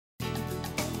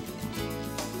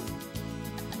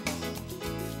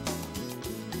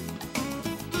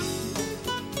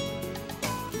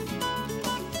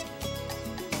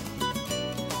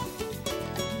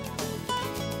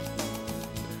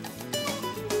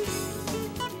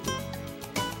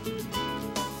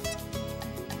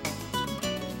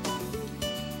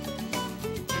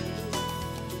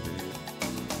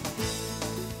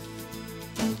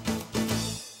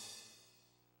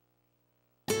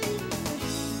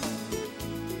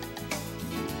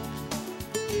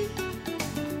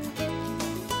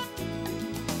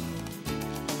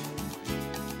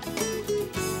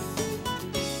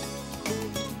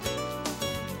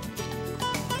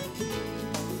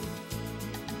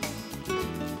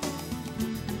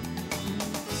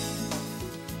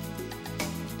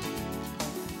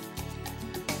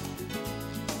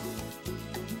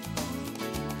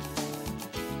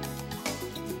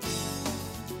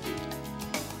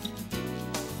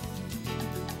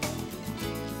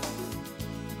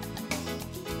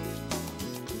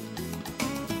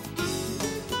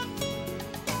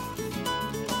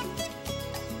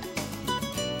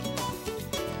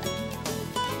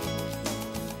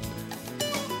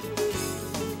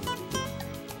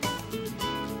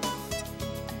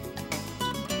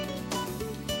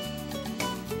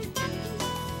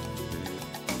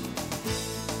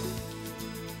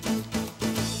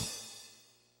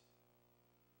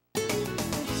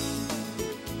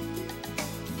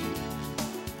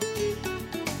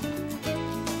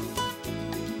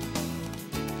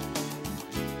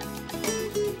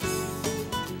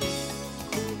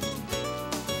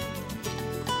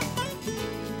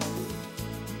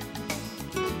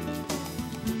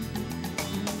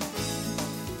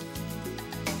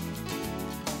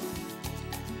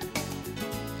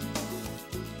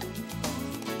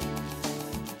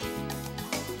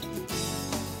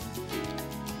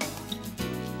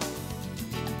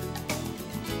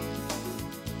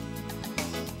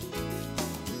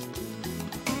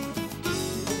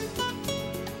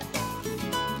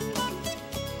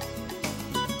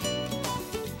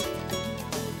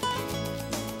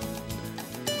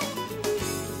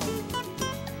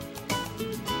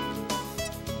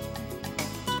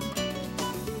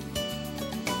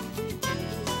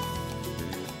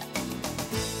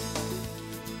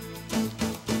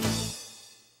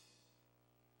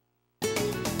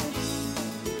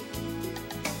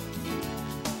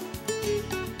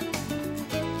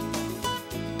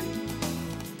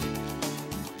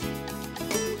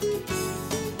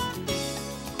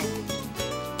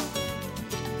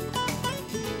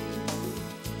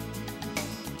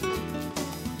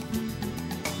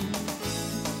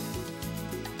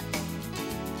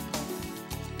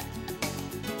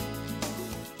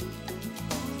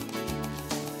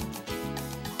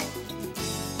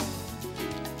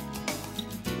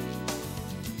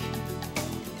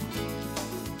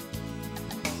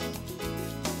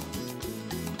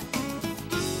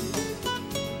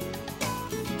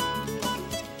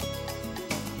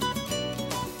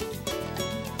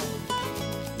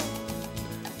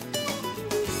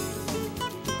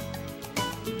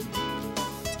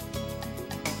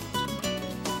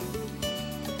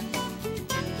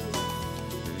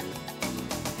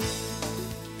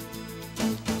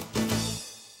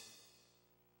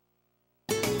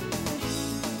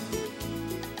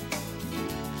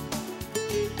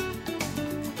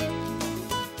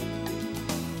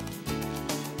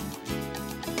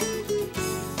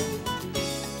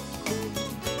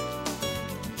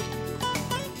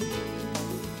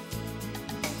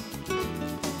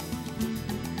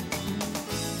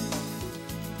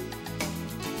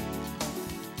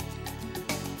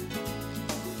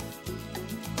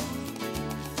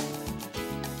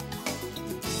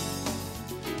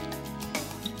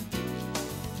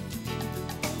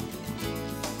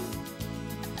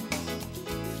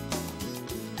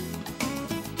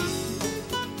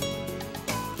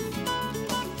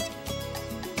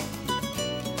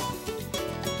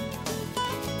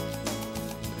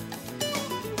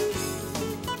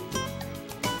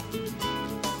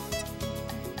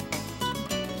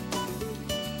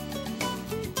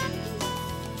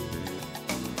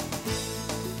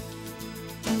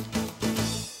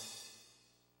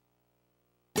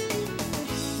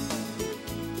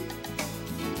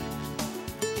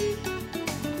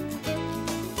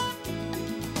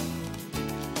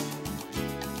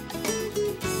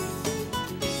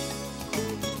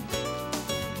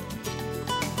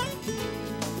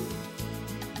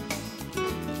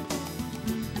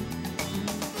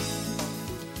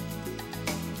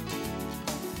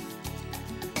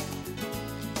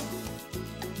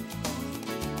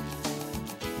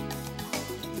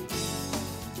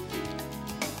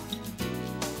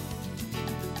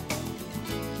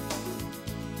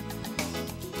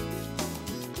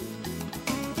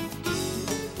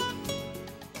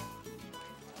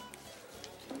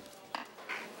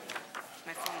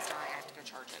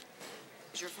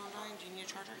Is your phone dying? Do you need a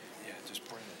charger? Yeah, just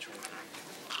pour in the charger.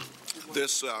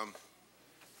 This,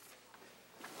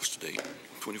 what's the date?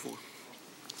 24?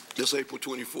 This April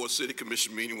 24th City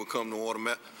Commission meeting will come to order.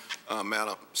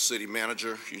 Madam City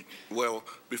Manager, well,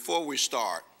 before we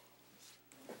start,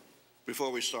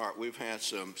 we've had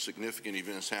some significant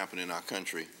events happen in our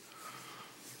country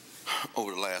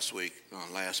over the last week,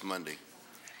 last Monday.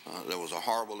 There was a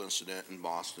horrible incident in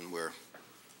Boston where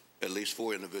at least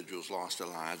 4 individuals lost their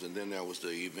lives, and then there was the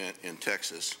event in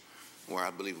Texas where I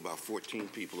believe about 14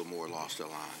 people or more lost their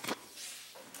lives.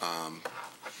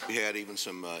 We had even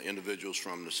some individuals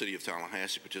from the city of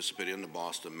Tallahassee participate in the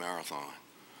Boston Marathon,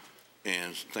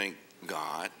 and thank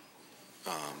God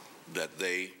that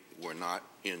they were not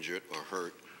injured or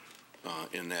hurt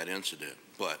in that incident.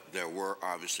 But there were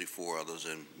obviously 4 others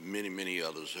and many, many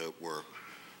others that were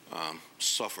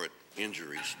suffered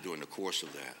injuries during the course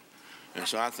of that. And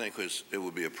so I think it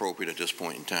would be appropriate at this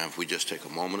point in time if we just take a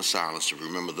moment of silence to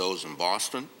remember those in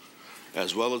Boston,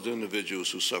 as well as the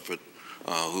individuals who suffered,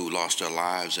 who lost their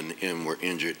lives and were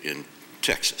injured in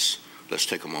Texas. Let's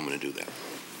take a moment to do that.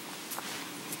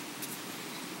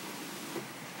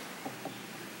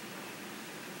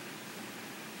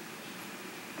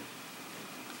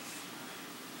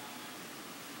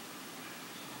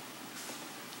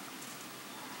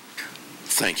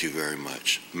 Thank you very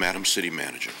much. Madam City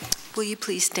Manager. Will you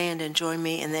please stand and join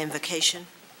me in the invocation?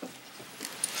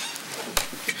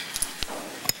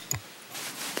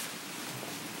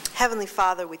 Heavenly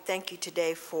Father, we thank you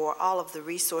today for all of the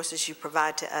resources you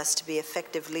provide to us to be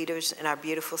effective leaders in our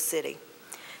beautiful city.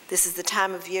 This is the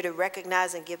time of year to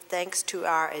recognize and give thanks to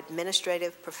our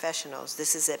administrative professionals.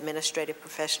 This is Administrative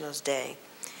Professionals Day,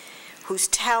 whose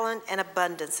talent and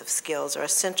abundance of skills are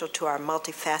essential to our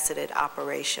multifaceted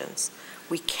operations.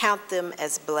 We count them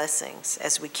as blessings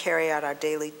as we carry out our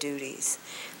daily duties.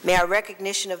 May our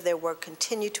recognition of their work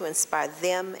continue to inspire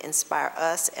them, inspire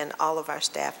us, and all of our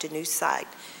staff to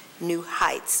new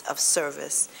heights of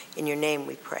service. In your name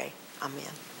we pray.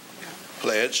 Amen.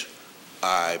 Pledge.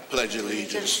 I pledge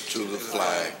allegiance to the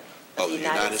flag of the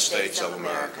United States of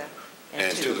America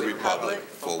and to the republic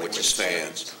for which it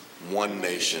stands, one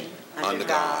nation, under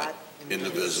God,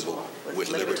 indivisible,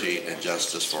 with liberty and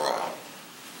justice for all.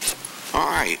 All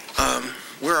right.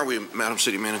 Where are we, Madam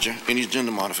City Manager? Any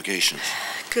agenda modifications?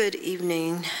 Good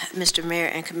evening, Mr. Mayor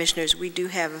and Commissioners. We do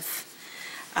have,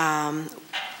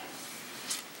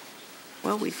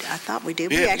 well, I thought we did.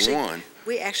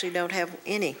 We actually don't have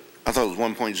any. I thought it was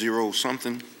 1.0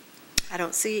 something. I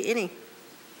don't see any.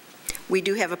 We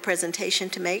do have a presentation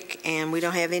to make, and we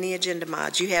don't have any agenda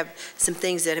mods. You have some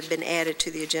things that have been added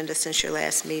to the agenda since your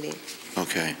last meeting.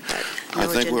 Okay. No, I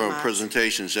think we're on mods.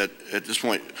 presentations at this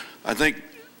point. I think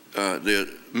the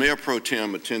Mayor Pro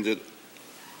Tem attended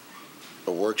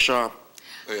a workshop,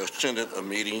 attended a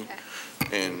meeting,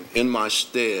 and in my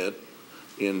stead,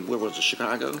 where was it,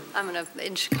 Chicago?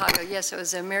 In Chicago, yes. It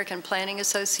was the American Planning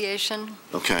Association.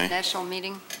 Okay. National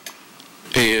meeting.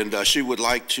 And she would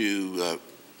like to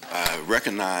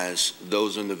recognize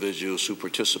those individuals who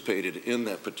participated in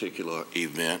that particular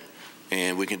event.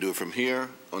 And we can do it from here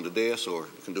on the dais, or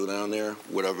we can do it down there,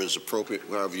 whatever is appropriate,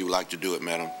 however you like to do it,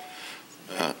 Madam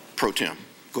Pro Tem.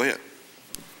 Go ahead.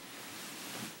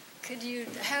 Could you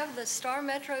have the Star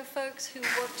Metro folks who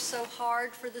worked so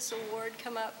hard for this award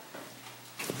come up?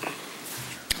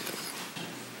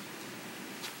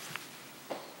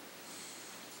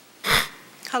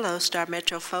 Hello, Star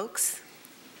Metro folks.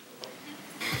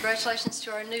 Congratulations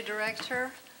to our new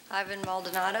director, Ivan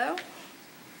Maldonado.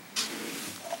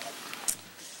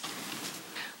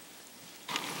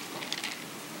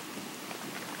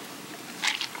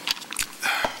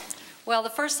 Well, the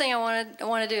first thing I want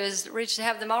to do is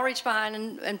have them all reach behind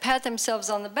and pat themselves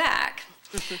on the back.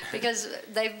 Because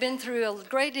they've been through a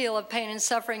great deal of pain and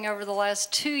suffering over the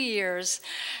last 2 years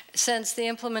since the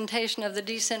implementation of the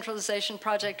decentralization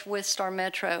project with Star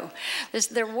Metro.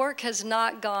 Their work has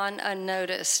not gone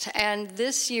unnoticed. And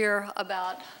this year,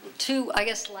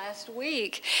 last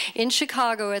week, in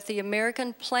Chicago at the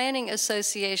American Planning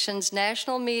Association's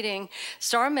national meeting,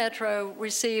 Star Metro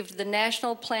received the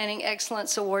National Planning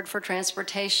Excellence Award for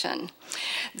Transportation.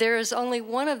 There is only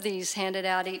one of these handed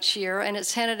out each year, and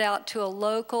it's handed out to a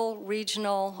local,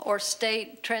 regional, or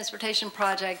state transportation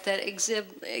project that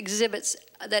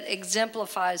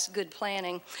exemplifies good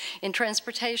planning in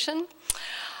transportation.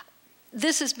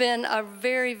 This has been a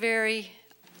very, very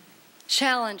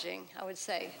challenging, I would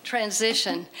say,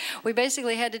 transition. We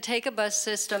basically had to take a bus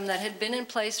system that had been in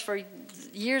place for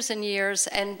years and years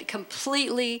and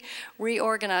completely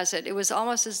reorganize it. It was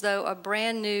almost as though a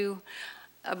brand new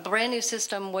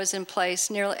system was in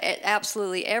place. Nearly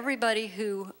absolutely everybody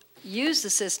who use the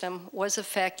system was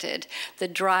affected. The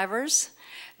drivers,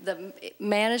 the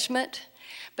management,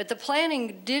 but the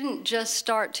planning didn't just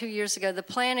start 2 years ago. The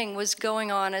planning was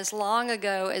going on as long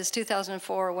ago as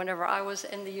 2004, whenever I was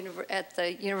in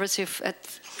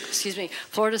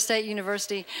Florida State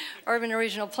University Urban and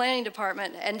Regional Planning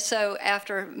Department. And so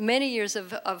after many years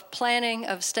of planning,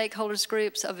 of stakeholders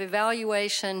groups, of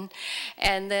evaluation,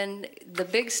 and then the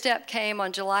big step came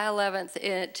on July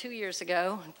 11th, 2 years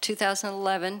ago,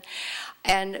 2011.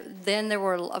 And then there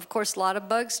were, of course, a lot of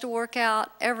bugs to work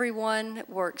out. Everyone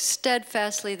worked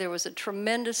steadfastly. There was a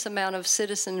tremendous amount of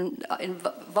citizen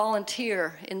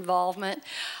volunteer involvement,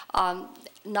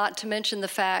 not to mention the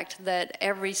fact that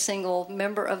every single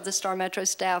member of the Star Metro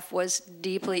staff was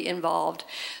deeply involved.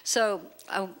 So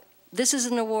this is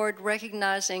an award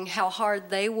recognizing how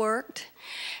hard they worked,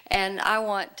 and I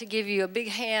want to give you a big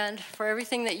hand for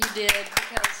everything that you did,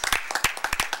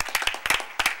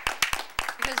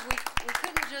 because we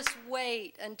couldn't just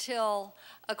wait until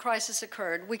a crisis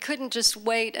occurred. We couldn't just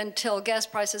wait until gas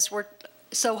prices were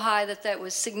so high that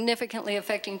was significantly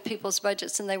affecting people's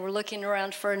budgets, and they were looking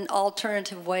around for an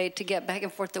alternative way to get back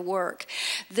and forth to work.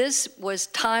 This was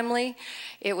timely,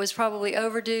 it was probably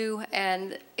overdue,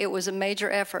 and it was a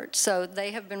major effort. So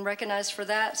they have been recognized for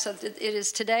that. So it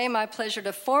is today my pleasure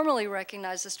to formally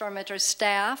recognize the Star Metro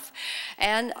staff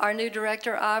and our new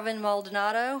director, Ivan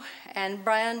Maldonado, and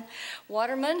Brian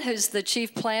Waterman, who's the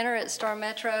chief planner at Star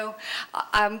Metro.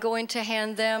 I'm going to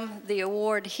hand them the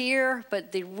award here,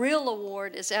 but the real award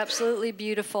is absolutely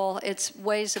beautiful. It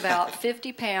weighs about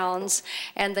 50 pounds,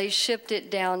 and they shipped it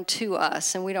down to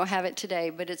us, and we don't have it today,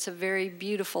 but it's a very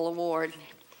beautiful award.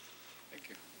 Thank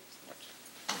you.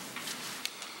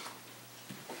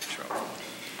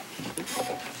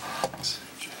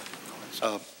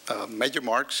 Major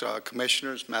Marks,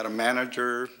 Commissioners, Madam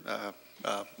Manager,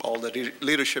 all the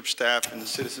leadership staff and the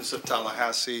citizens of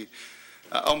Tallahassee.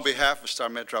 On behalf of Star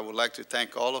Metro, I would like to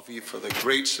thank all of you for the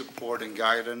great support and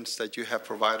guidance that you have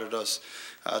provided us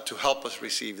to help us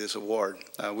receive this award.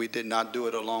 We did not do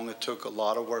it alone. It took a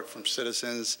lot of work from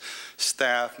citizens,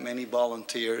 staff, many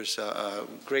volunteers,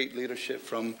 great leadership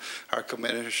from our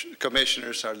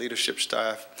commissioners, our leadership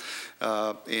staff,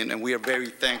 and we are very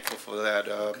thankful for that.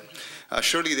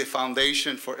 Surely the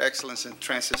foundation for excellence in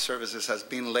transit services has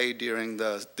been laid during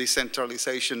the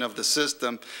decentralization of the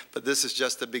system, but this is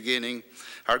just the beginning.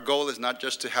 Our goal is not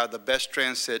just to have the best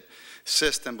transit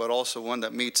system, but also one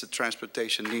that meets the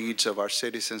transportation needs of our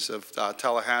citizens of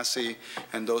Tallahassee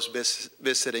and those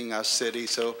visiting our city.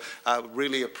 So I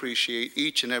really appreciate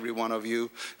each and every one of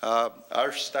you.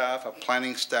 Our staff, our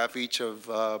planning staff, each of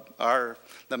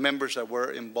the members that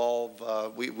were involved,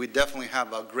 we definitely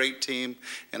have a great team,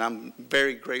 and I'm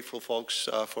very grateful, folks,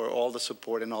 for all the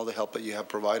support and all the help that you have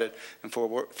provided and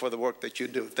for the work that you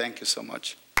do. Thank you so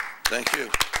much. Thank you.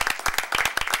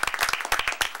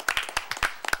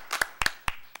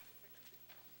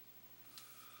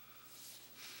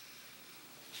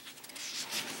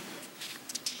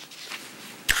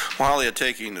 While they're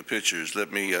taking the pictures,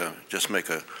 let me just make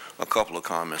a couple of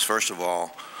comments. First of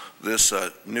all, this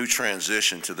new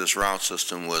transition to this route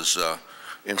system was,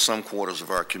 in some quarters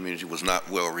of our community, was not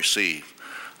well received.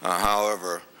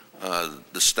 However,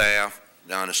 the staff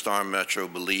down at Star Metro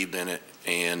believed in it,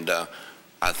 and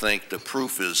I think the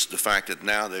proof is the fact that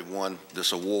now they've won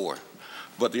this award.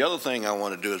 But the other thing I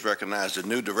want to do is recognize the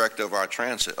new director of our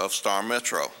transit of Star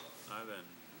Metro,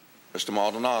 Mr.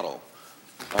 Maldonado.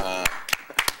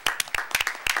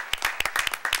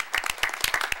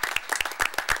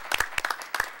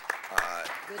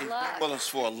 Good luck. Well, it's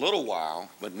for a little while,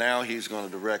 but now he's going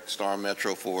to direct Star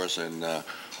Metro for us, and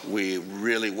we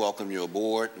really welcome you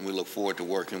aboard, and we look forward to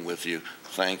working with you.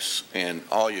 Thanks, and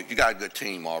all you got a good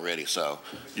team already, so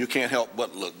you can't help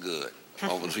but look good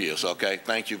over the years, okay?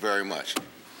 Thank you very much.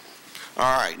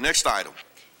 All right, next item.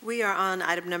 We are on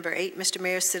item number 8, Mr.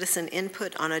 Mayor, citizen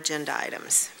input on agenda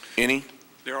items. Any?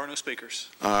 There are no speakers.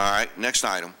 All right, next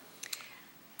item.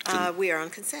 We are on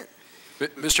consent.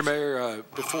 Mr. Mayor,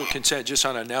 before consent, just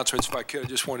on announcements, if I could, I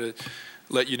just want to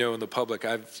let you know in the public,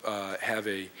 I have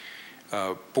a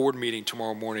board meeting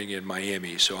tomorrow morning in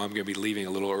Miami, so I'm going to be leaving a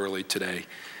little early today.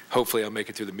 Hopefully I'll make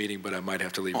it through the meeting, but I might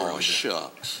have to leave early. Oh,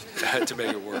 shucks. To make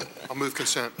it work. I'll move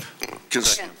consent.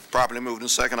 Properly moved and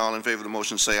second. All in favor of the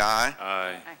motion say aye.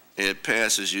 Aye. It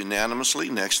passes unanimously.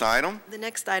 Next item. The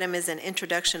next item is an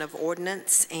introduction of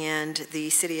ordinance, and the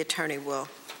city attorney will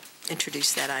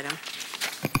introduce that item.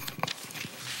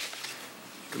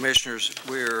 Commissioners,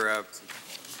 we're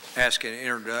asking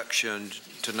introduction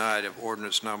tonight of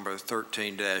ordinance number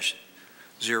 13-001,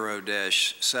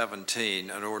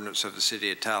 0-17, an ordinance of the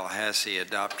City of Tallahassee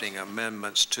adopting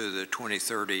amendments to the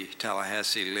 2030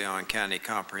 Tallahassee-Leon County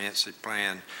Comprehensive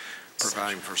Plan,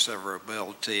 providing for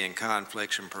severability and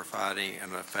conflicts and providing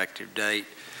an effective date.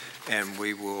 And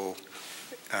we will,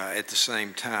 at the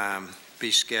same time,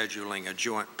 be scheduling a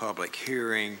joint public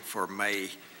hearing for May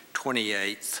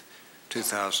 28th,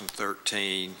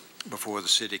 2013, before the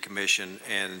City Commission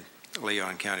and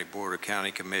Leon County Board of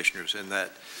County Commissioners, and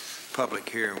that public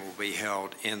hearing will be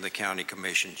held in the County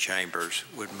Commission chambers.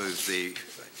 Would move the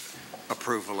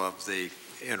approval of the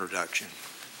introduction.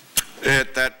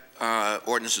 That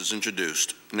ordinance is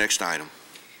introduced. Next item.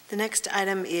 The next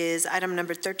item is item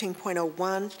number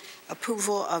 13.01,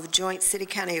 approval of joint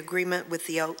city-county agreement with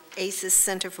the OASIS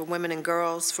Center for Women and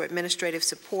Girls for administrative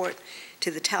support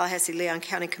to the Tallahassee-Leon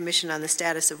County Commission on the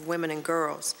status of women and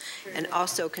girls, and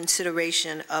also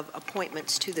consideration of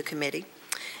appointments to the committee.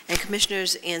 And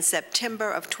Commissioners, in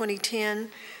September of 2010,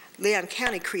 Leon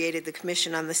County created the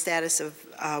Commission on the Status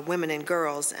of Women and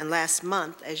Girls, and last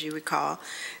month, as you recall,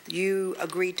 you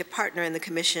agreed to partner in the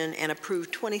Commission and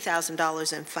approved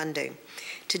 $20,000 in funding.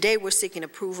 Today, we're seeking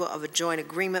approval of a joint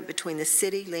agreement between the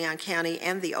City, Leon County,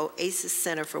 and the OASIS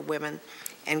Center for Women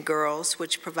and Girls,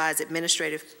 which provides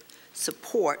administrative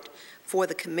support for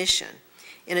the Commission.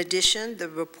 In addition, the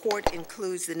report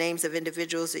includes the names of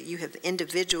individuals that you have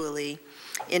individually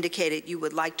indicated you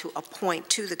would like to appoint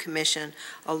to the Commission,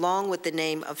 along with the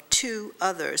name of 2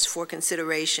 others for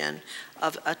consideration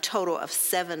of a total of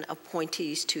 7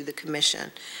 appointees to the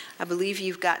Commission. I believe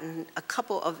you've gotten a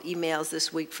couple of emails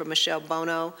this week from Michelle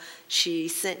Bono. She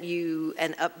sent you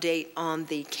an update on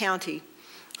the county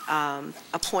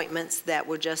appointments that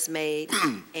were just made,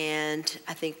 and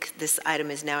I think this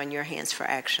item is now in your hands for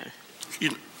action.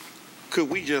 Could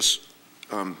we just,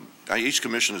 each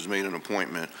commission has made an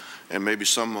appointment, and maybe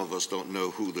some of us don't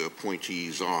know who the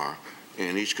appointees are,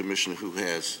 and each commissioner who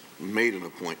has made an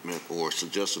appointment or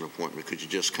suggested an appointment, could you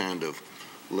just kind of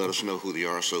let us know who they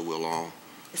are so we'll all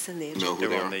It's in the know agenda. who they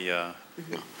They're are? on the, Yeah.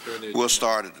 We'll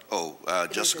start at, It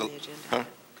is Jessica. in the agenda. Huh?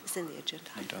 It's in the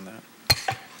agenda. I've done that.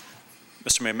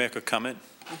 Mr. Mayor, make a comment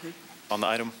on the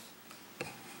item? Go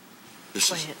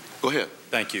ahead. Go ahead.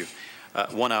 Thank you.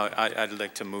 One, I'd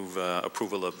like to move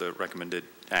approval of the recommended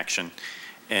action.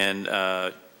 And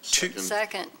two,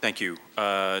 Second. thank you.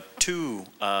 Two,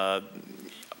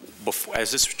 before,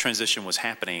 as this transition was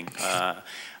happening,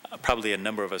 probably a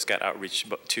number of us got outreach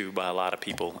to by a lot of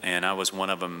people, and I was one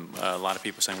of them. A lot of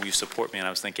people saying, will you support me? And I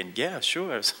was thinking, yeah,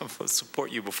 sure, I'll support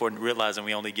you, before realizing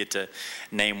we only get to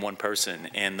name one person.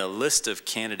 And the list of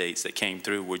candidates that came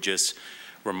through were just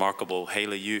remarkable.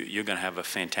 Haley, you're going to have a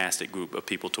fantastic group of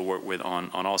people to work with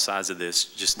on all sides of this,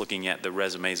 just looking at the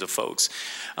resumes of folks.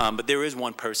 But there is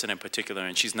one person in particular,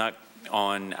 and she's not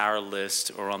on our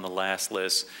list or on the last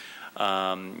list,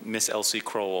 Miss Elsie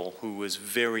Crowell, who was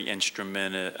very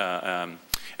instrumental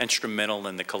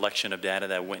in the collection of data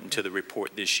that went into the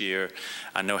report this year.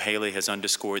 I know Haley has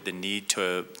underscored the need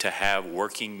to have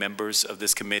working members of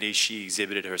this committee. She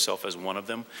exhibited herself as one of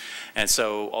them. And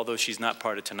so, although she's not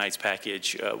part of tonight's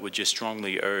package, would just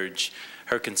strongly urge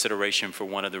her consideration for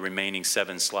one of the remaining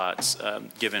 7 slots,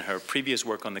 given her previous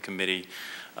work on the committee.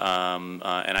 And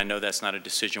I know that's not a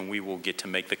decision we will get to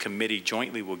make. The committee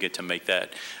jointly will get to make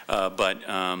that. But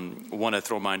want to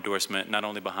throw my endorsement not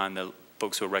only behind the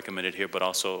folks who are recommended here, but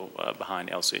also behind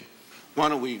Elsie. Why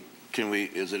don't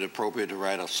is it appropriate to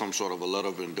write some sort of a letter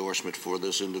of endorsement for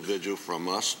this individual from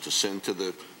us to send to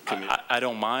the committee? I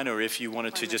don't mind, or if you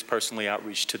wanted to just personally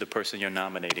outreach to the person you're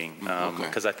nominating,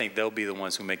 because I think they'll be the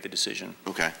ones who make the decision.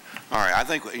 Okay. All right. I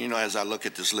think, as I look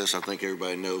at this list, I think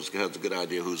everybody has a good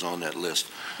idea who's on that list.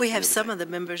 We have some of the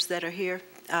members that are here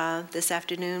this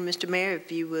afternoon. Mr. Mayor,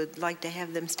 if you would like to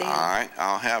have them stand. All right.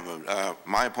 I'll have them.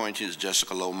 My appointee is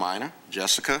Jessica Lowe Minor.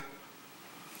 Jessica?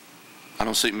 I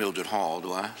don't see Mildred Hall,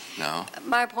 do I? No.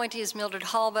 My appointee is Mildred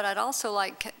Hall, but I'd also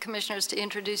like commissioners to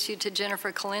introduce you to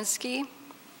Jennifer Kalinsky,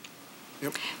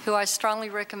 who I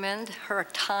strongly recommend. Her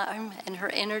time and her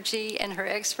energy and her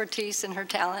expertise and her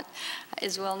talent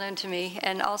is well known to me,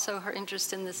 and also her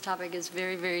interest in this topic is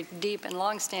very, very deep and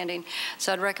longstanding.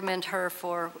 So I'd recommend her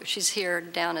she's here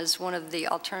down as one of the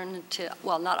alternative,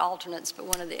 well, not alternates, but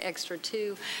one of the extra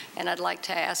 2, and I'd like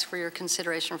to ask for your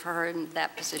consideration for her in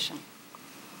that position.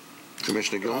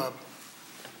 Commissioner Gill?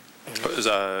 Is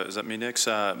that me next?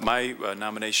 My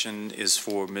nomination is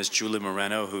for Ms. Julie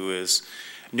Moreno, who is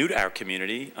new to our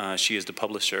community. She is the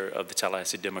publisher of the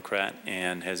Tallahassee Democrat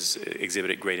and has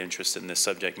exhibited great interest in this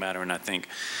subject matter, and I think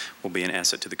will be an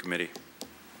asset to the committee.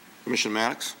 Commissioner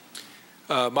Maddox?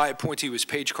 My appointee was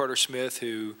Paige Carter Smith,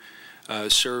 who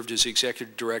served as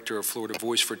Executive Director of Florida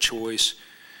Voice for Choice.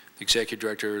 Executive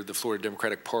Director of the Florida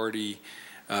Democratic Party,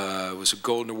 was a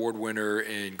Golden Award winner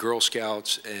in Girl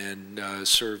Scouts, and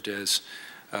served as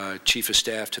Chief of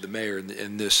Staff to the Mayor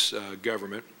in this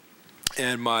government.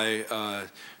 And my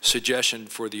suggestion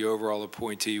for the overall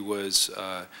appointee was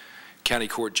County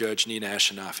Court Judge Nina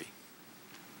Ashanafi.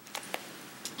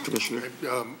 Commissioner?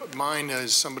 Mine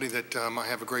is somebody that I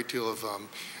have a great deal of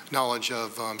knowledge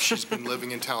of. She's been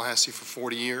living in Tallahassee for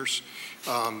 40 years.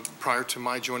 Prior to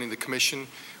my joining the commission,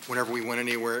 whenever we went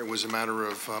anywhere, it was a matter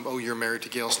of, oh, you're married to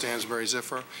Gail Stansbury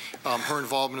Ziffer. Her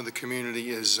involvement in the community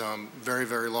is very,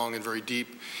 very long and very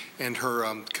deep, and her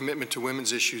commitment to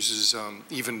women's issues is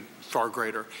even far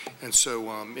greater. And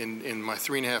so in my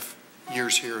 3.5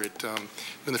 years here, it's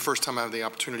been the first time I have the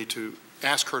opportunity to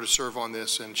ask her to serve on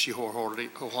this, and she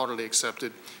wholeheartedly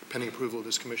accepted pending approval of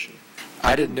this commission.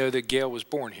 I didn't know that Gail was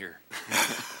born here.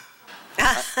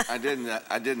 I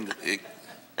didn't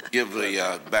give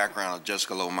the background of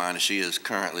Jessica Lomine. She is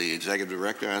currently executive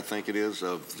director, I think it is,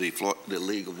 of the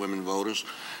League of Women Voters,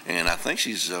 and I think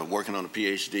she's working on a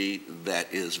PhD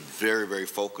that is very, very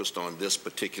focused on this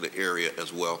particular area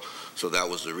as well. So that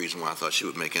was the reason why I thought she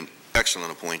would make an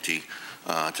excellent appointee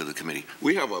to the committee.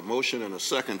 We have a motion and a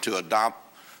second to adopt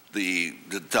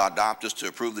to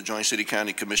approve the Joint City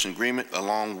County Commission agreement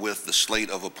along with the slate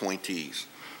of appointees.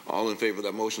 All in favor of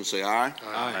that motion say aye.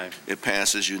 Aye. It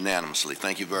passes unanimously.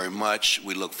 Thank you very much.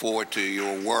 We look forward to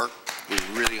your work. We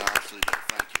really honestly do.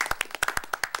 Thank you.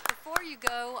 Before you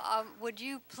go, would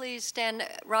you please stand,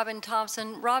 Robin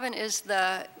Thompson? Robin is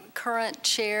the current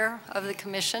chair of the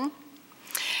commission,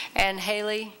 and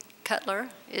Haley Cutler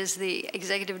is the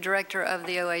executive director of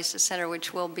the Oasis Center,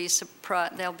 which will be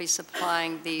they'll be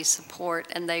supplying the support.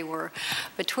 And they were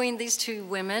between these two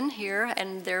women here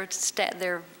and their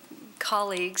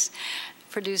colleagues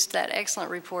produced that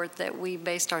excellent report that we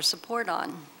based our support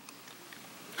on.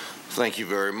 Thank you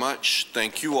very much.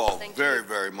 Thank you all very,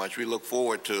 very much. We look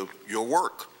forward to your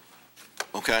work.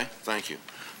 Okay, thank you.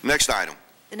 Next item.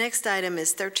 The next item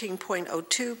is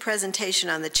 13.02, presentation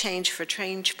on the Change for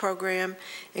Change program.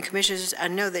 And Commissioners, I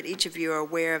know that each of you are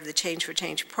aware of the Change for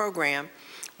Change program,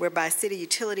 whereby city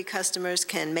utility customers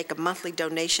can make a monthly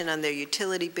donation on their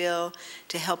utility bill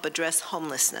to help address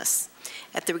homelessness.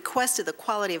 At the request of the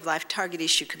Quality of Life Target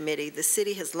Issue Committee, the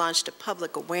city has launched a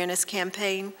public awareness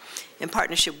campaign in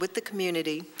partnership with the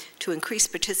community to increase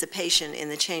participation in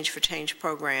the Change for Change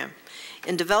program.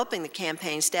 In developing the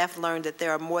campaign, staff learned that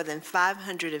there are more than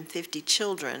 550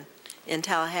 children in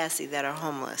Tallahassee that are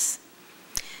homeless,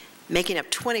 making up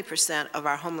 20% of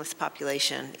our homeless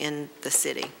population in the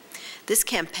city. This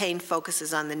campaign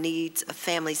focuses on the needs of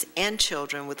families and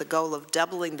children with the goal of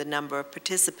doubling the number of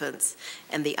participants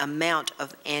and the amount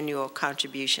of annual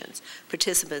contributions.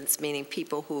 Participants meaning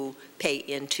people who pay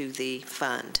into the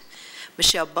fund.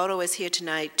 Michelle Bodo is here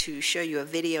tonight to show you a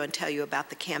video and tell you about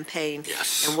the campaign.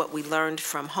 Yes. And what we learned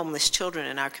from homeless children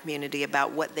in our community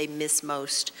about what they miss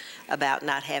most about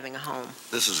not having a home.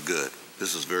 This is good.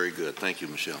 This is very good. Thank you,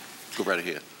 Michelle. Go right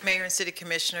ahead. Mayor and city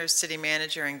commissioners, city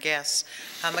manager, and guests.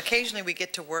 Occasionally we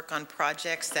get to work on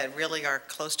projects that really are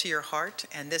close to your heart,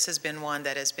 and this has been one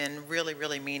that has been really,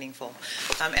 really meaningful.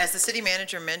 As the city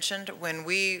manager mentioned, when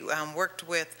we worked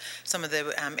with some of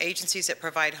the agencies that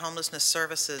provide homelessness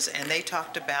services, and they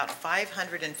talked about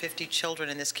 550 children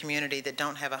in this community that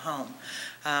don't have a home.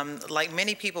 Like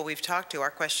many people we've talked to,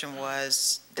 our question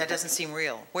was, that doesn't seem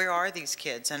real. Where are these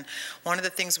kids? And one of the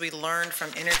things we learned from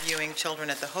interviewing children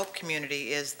at the Hope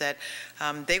community is that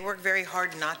they work very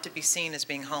hard not to be seen as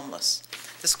being homeless.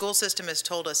 The school system has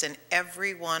told us in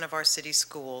every one of our city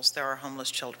schools there are homeless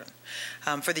children.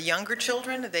 For the younger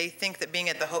children, they think that being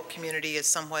at the Hope community is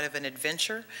somewhat of an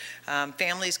adventure.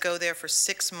 Families go there for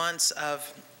 6 months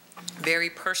of very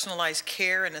personalized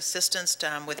care and assistance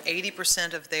with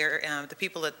 80% of the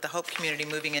people at the Hope community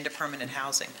moving into permanent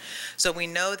housing. So we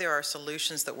know there are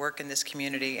solutions that work in this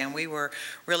community, and we were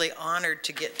really honored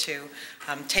to get to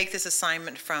take this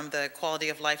assignment from the Quality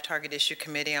of Life Target Issue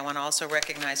Committee. I want to also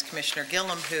recognize Commissioner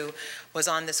Gillum, who was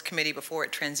on this committee before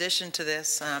it transitioned to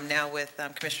this, now with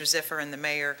Commissioner Ziffer and the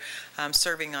mayor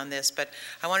serving on this. But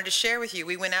I wanted to share with you,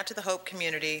 we went out to the Hope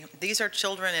community. These are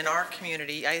children in our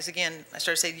community. I started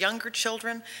to say younger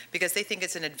children because they think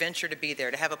it's an adventure to be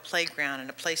there, to have a playground and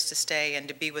a place to stay and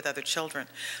to be with other children.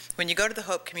 When you go to the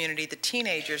Hope community, the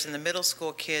teenagers and the middle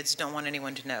school kids don't want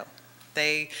anyone to know.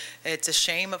 It's a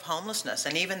shame of homelessness,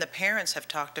 and even the parents have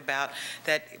talked about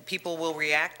that people will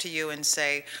react to you and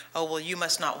say, oh, well, you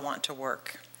must not want to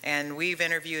work. And we've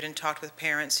interviewed and talked with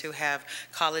parents who have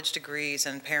college degrees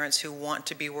and parents who want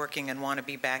to be working and want to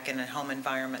be back in a home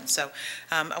environment. So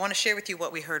I want to share with you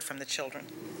what we heard from the children.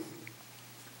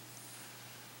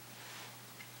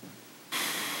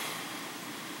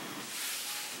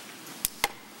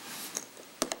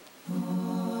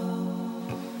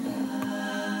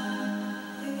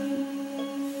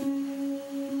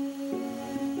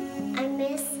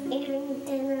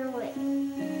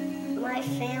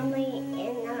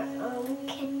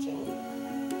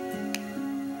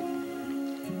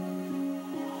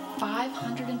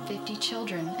 550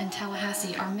 children in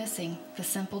Tallahassee are missing the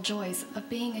simple joys of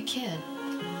being a kid.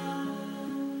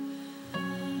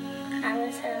 I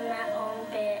miss having my own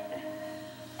bed.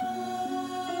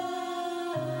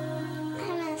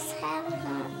 I miss having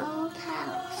my own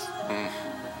house.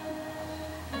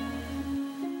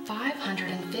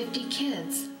 550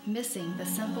 kids missing the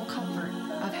simple comfort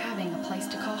of having a place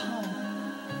to call home.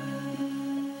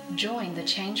 Join the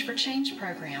Change for Change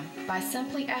program by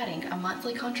simply adding a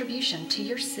monthly contribution to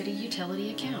your city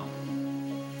utility account.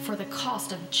 For the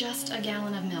cost of just a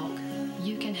gallon of milk,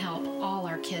 you can help all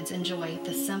our kids enjoy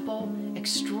the simple,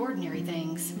 extraordinary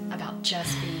things about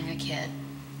just being a kid.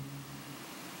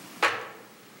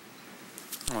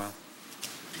 Wow.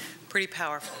 Pretty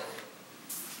powerful.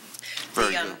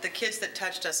 Very good. The kids that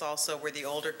touched us also were the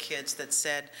older kids that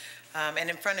said, and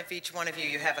in front of each one of you,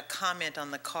 you have a comment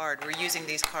on the card. We're using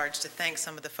these cards to thank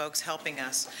some of the folks helping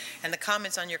us. And the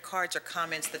comments on your cards are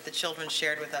comments that the children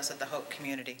shared with us at the Hope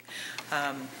Community.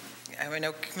 I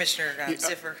know Commissioner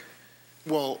Ziffer.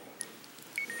 Well,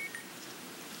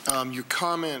 your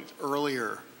comment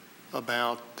earlier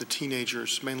about the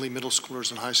teenagers, mainly middle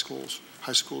schoolers and high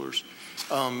schoolers,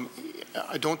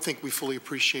 I don't think we fully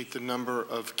appreciate the number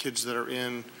of kids that are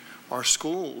in our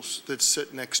schools that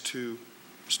sit next to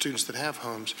students that have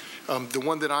homes. The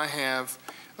one that I have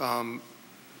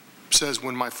says,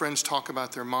 when my friends talk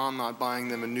about their mom not buying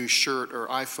them a new shirt or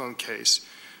iPhone case,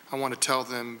 I want to tell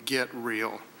them, get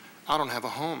real. I don't have a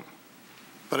home,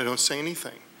 but I don't say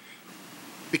anything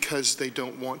because they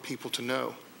don't want people to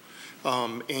know.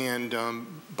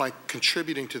 By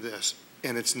contributing to this,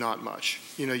 and it's not much.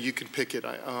 You know, you can pick it.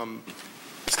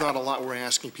 It's not a lot we're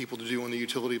asking people to do on the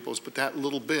utility bills, but that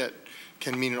little bit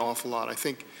can mean an awful lot. I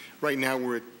think right now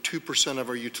we're at 2% of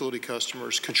our utility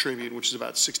customers contribute, which is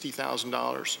about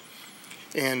 $60,000.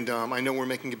 And I know we're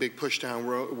making a big push down.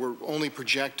 We're only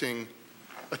projecting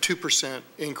a 2%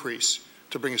 increase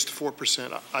to bring us to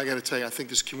 4%. I got to tell you, I think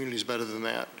this community is better than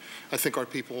that. I think our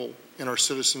people and our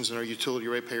citizens and our utility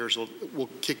ratepayers will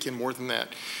kick in more than that.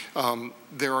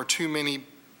 There are too many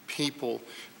people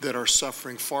that are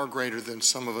suffering far greater than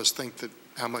some of us think that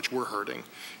how much we're hurting.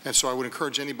 And so I would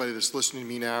encourage anybody that's listening to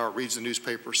me now or reads the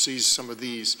newspaper, sees some of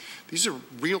these are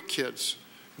real kids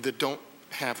that don't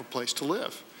have a place to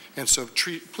live. And so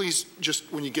please, just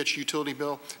when you get your utility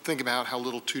bill, think about how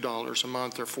little $2 a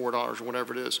month or $4 or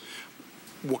whatever it is,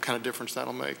 what kind of difference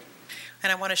that'll make.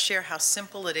 And I want to share how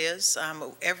simple it is.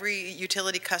 Every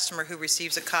utility customer who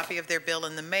receives a copy of their bill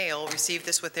in the mail received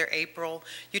this with their April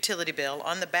utility bill.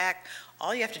 On the back,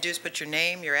 all you have to do is put your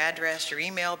name, your address, your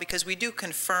email, because we do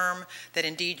confirm that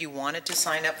indeed you wanted to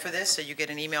sign up for this, so you get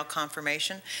an email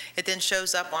confirmation. It then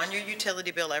shows up on your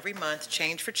utility bill every month,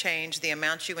 change for change, the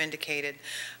amount you indicated.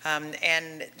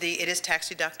 It is tax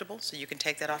deductible, so you can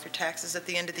take that off your taxes at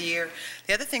the end of the year.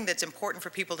 The other thing that's important for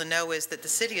people to know is that the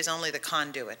city is only the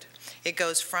conduit. It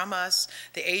goes from us,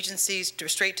 the agencies,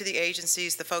 straight to the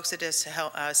agencies. The folks that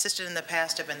have assisted in the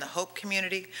past have been the Hope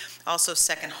Community, also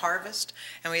Second Harvest.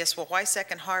 And we asked, well, why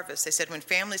Second Harvest? They said when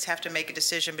families have to make a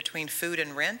decision between food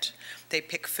and rent, they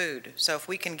pick food. So if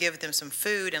we can give them some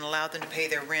food and allow them to pay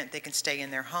their rent, they can stay in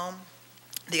their home.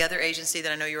 The other agency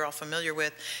that I know you're all familiar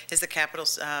with is the Capital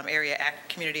Area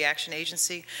Community Action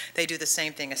Agency. They do the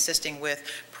same thing, assisting with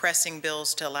pressing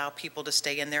bills to allow people to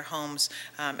stay in their homes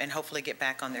and hopefully get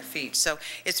back on their feet. So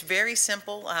it's very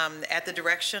simple. At the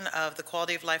direction of the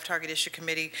Quality of Life Target Issue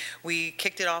Committee, we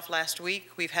kicked it off last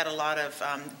week. We've had a lot of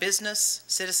business,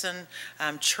 citizen,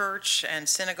 church, and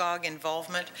synagogue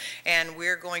involvement, and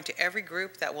we're going to every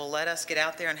group that will let us get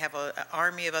out there and have an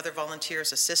army of other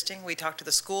volunteers assisting. We talked to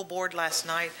the school board last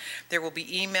night. There will be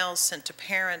emails sent to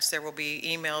parents. There will be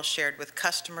emails shared with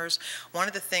customers. One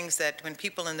of the things that when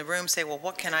people in the room say, well,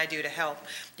 what can I do to help?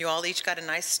 You all each got a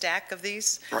nice stack of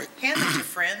these. Right. Hand them to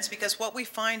friends, because what we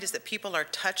find is that people are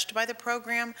touched by the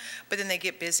program, but then they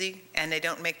get busy and they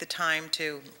don't make the time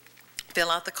to fill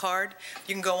out the card.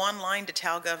 You can go online to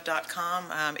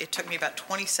talgov.com. It took me about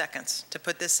 20 seconds to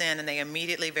put this in, and they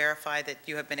immediately verify that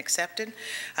you have been accepted.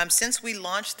 Since we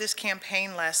launched this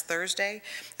campaign last Thursday,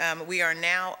 we are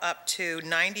now up to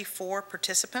 94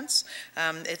 participants.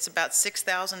 It's about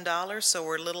 $6,000, so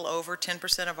we're a little over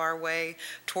 10% of our way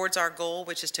towards our goal,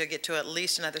 which is to get to at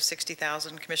least another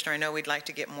 60,000. Commissioner, I know we'd like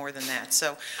to get more than that.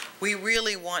 So we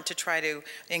really want to try to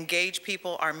engage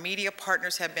people. Our media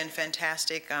partners have been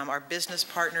fantastic. Our business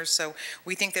partners, so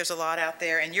we think there's a lot out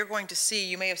there, and you're going to see,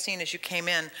 you may have seen as you came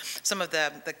in, some of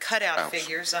the cutout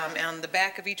figures. On the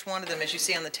back of each one of them, as you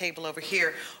see on the table over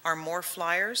here, are more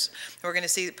flyers. We're going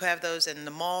to have those in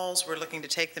the malls. We're looking to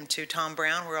take them to Tom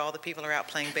Brown, where all the people are out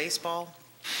playing baseball.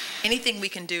 Anything we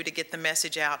can do to get the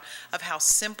message out of how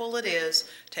simple it is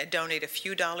to donate a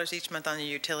few dollars each month on your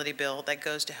utility bill that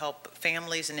goes to help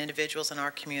families and individuals in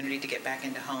our community to get back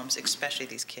into homes, especially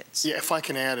these kids. Yeah, if I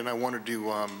can add, and I wanted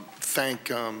to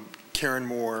thank Karen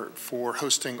Moore for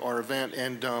hosting our event,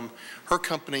 and her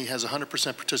company has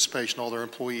 100% participation, all their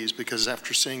employees, because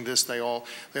after seeing this, they all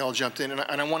jumped in.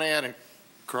 And I want to add, and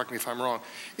correct me if I'm wrong,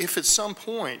 if at some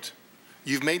point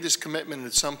you've made this commitment and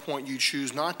at some point you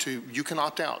choose not to, you can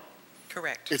opt out.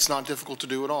 Correct. It's not difficult to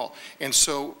do at all. And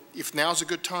so if now's a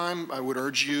good time, I would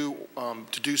urge you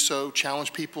to do so.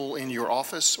 Challenge people in your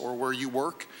office or where you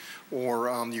work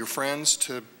or your friends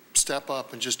to step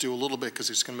up and just do a little bit, because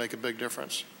it's going to make a big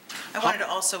difference. I wanted to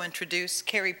also introduce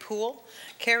Carrie Poole.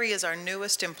 Carrie is our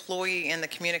newest employee in the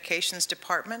communications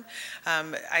department.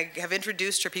 I have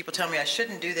introduced her. People tell me I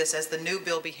shouldn't do this as the new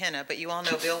Bill Behenna, but you all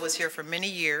know Bill was here for many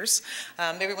years.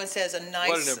 Everyone says a nice...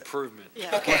 What an improvement.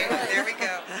 Yeah. Okay, well, there we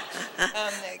go.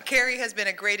 Carrie has been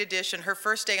a great addition. Her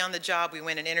first day on the job, we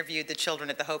went and interviewed the children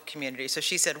at the Hope Community. So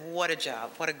she said, what a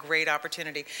job, what a great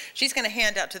opportunity. She's going to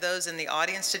hand out to those in the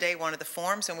audience today one of the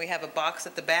forms, and we have a box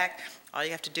at the back. All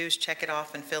you have to do is check it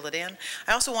off and fill it in.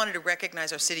 I also wanted to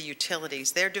recognize our city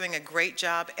utilities. They're doing a great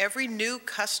job. Every new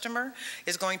customer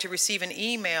is going to receive an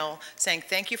email saying,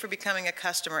 thank you for becoming a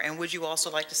customer, and would you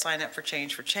also like to sign up for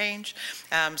Change for Change?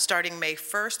 Starting May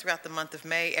 1st, throughout the month of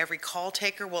May, every call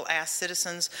taker will ask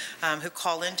citizens who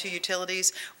call into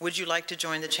utilities, would you like to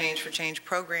join the Change for Change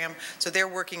program? So they're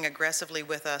working aggressively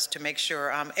with us to make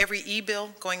sure every e-bill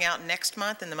going out next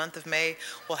month, in the month of May,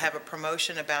 will have a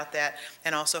promotion about that,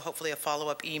 and also hopefully a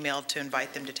follow-up email to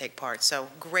invite them to take part. So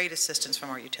great assistance from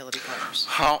our utility partners.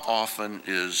 How often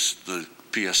is the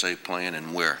PSA playing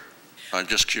and where? I'm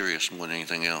just curious more than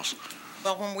anything else.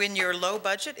 Well, when you're low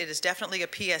budget, it is definitely a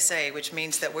PSA, which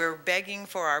means that we're begging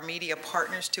for our media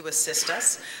partners to assist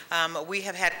us. We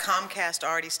have had Comcast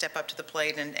already step up to the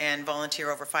plate and volunteer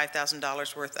over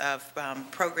 $5,000 worth of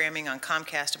programming on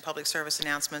Comcast and public service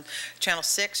announcements. Channel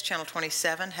 6, Channel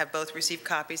 27 have both received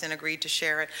copies and agreed to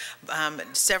share it.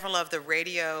 Several of the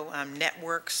radio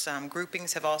networks,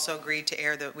 groupings have also agreed to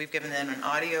air we've given them an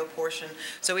audio portion.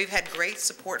 So we've had great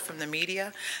support from the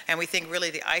media, and we think really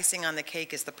the icing on the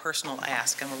cake is the personal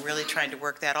ask, and we're really trying to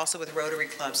work that also with Rotary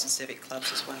clubs and civic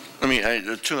clubs as well. I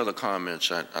mean, two other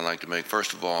comments I'd like to make.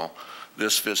 First of all,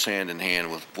 this fits hand in hand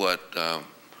with what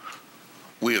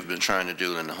we have been trying to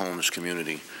do in the homeless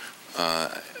community.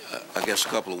 I guess a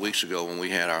couple of weeks ago when we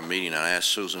had our meeting, I asked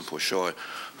Susan Porshoy,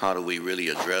 how do we really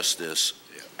address this,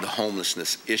 the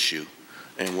homelessness issue,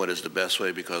 and what is the best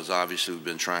way, because obviously we've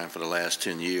been trying for the last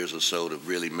 10 years or so to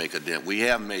really make a dent. We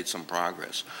have made some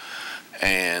progress.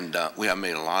 And we have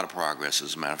made a lot of progress,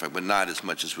 as a matter of fact, but not as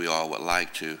much as we all would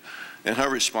like to. And her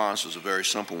response was a very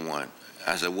simple one.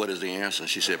 I said, what is the answer?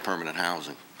 She said, permanent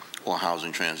housing or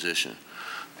housing transition.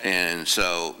 And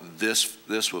so this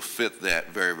will fit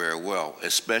that very, very well,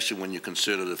 especially when you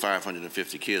consider the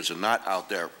 550 kids are not out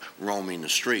there roaming the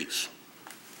streets.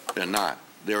 They're not.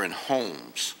 They're in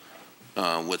homes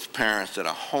with parents that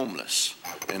are homeless,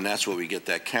 and that's where we get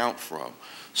that count from.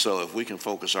 So if we can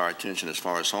focus our attention as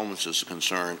far as homelessness is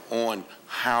concerned on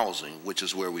housing, which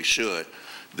is where we should,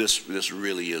 this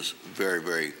really is a very,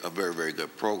 very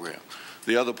good program.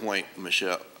 The other point,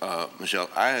 Michelle,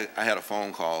 I had a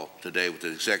phone call today with the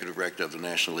executive director of the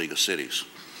National League of Cities.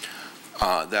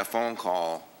 That phone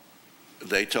call,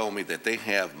 they told me that they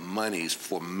have monies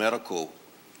for medical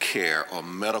care or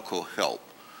medical help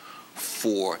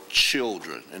for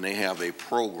children, and they have a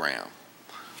program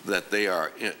that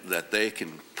they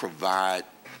can provide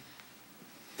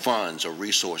funds or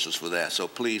resources for that. So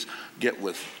please get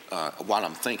with, while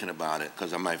I'm thinking about it,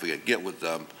 because I might forget, get with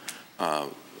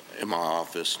in my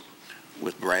office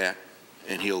with Brad,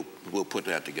 and we'll put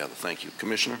that together. Thank you.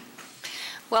 Commissioner?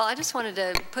 Well, I just wanted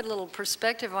to put a little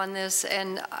perspective on this,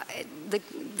 and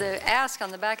the ask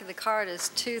on the back of the card is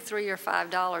 $2, $3, or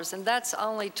 $5, and that's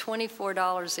only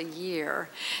 $24 a year,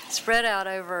 spread out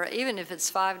over, even if it's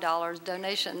 $5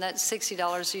 donation, that's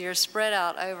 $60 a year, spread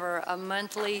out over a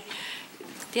monthly,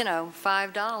 you know,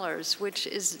 $5, which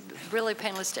is really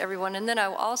painless to everyone. And then I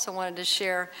also wanted to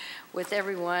share with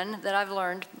everyone that I've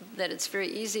learned that it's very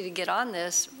easy to get on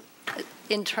this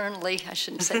internally, I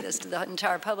shouldn't say this to the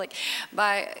entire public,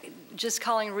 by just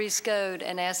calling Reese Goad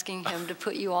and asking him to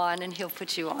put you on, and he'll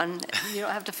put you on. You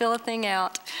don't have to fill a thing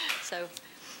out. So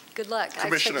good luck. I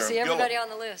expect to see everybody on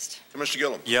the list. Commissioner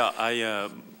Gillum. Yeah,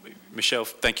 Michelle,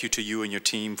 thank you to you and your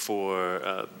team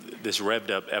for this revved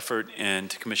up effort, and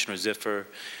to Commissioner Ziffer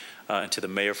and to the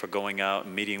mayor for going out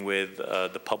and meeting with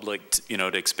the public, to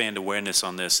expand awareness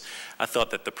on this. I thought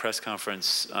that the press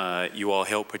conference you all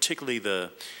held, particularly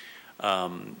the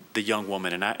the young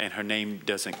woman, and her name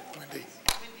doesn't,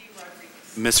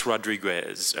 Miss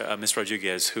Rodriguez,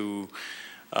 who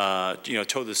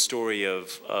told the story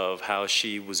of how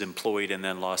she was employed and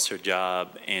then lost her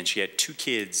job, and she had 2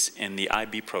 kids in the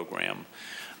IB program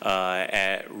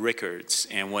at Rickards,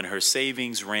 and when her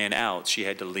savings ran out, she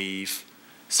had to leave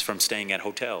from staying at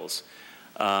hotels,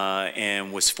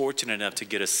 and was fortunate enough to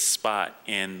get a spot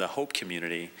in the Hope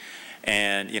community.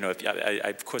 And,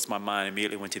 of course, my mind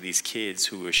immediately went to these kids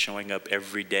who were showing up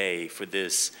every day for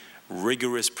this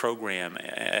rigorous program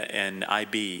and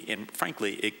IB. And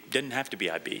frankly, it didn't have to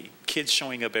be IB. Kids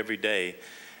showing up every day,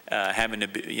 having to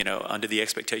be, under the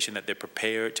expectation that they're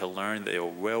prepared to learn, they're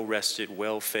well-rested,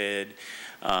 well-fed,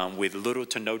 with little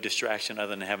to no distraction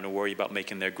other than having to worry about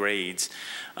making their grades,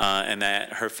 and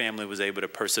that her family was able to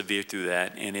persevere through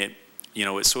that. And it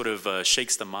sort of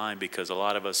shakes the mind, because a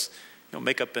lot of us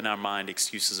make up in our mind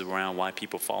excuses around why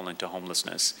people fall into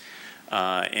homelessness.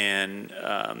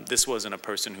 This wasn't a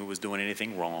person who was doing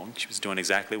anything wrong. She was doing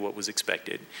exactly what was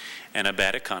expected. And a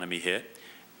bad economy hit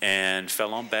and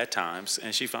fell on bad times,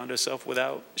 and she found herself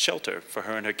without shelter for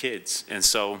her and her kids. And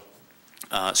so,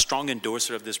 strong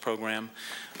endorser of this program.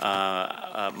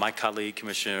 My colleague,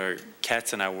 Commissioner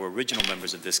Katz, and I were original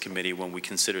members of this committee when we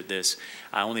considered this.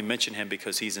 I only mention him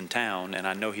because he's in town, and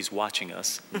I know he's watching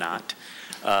us, not.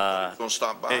 Gonna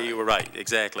stop by. Hey, you were right,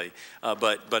 exactly.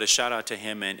 But a shout out to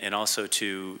him, and also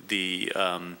to the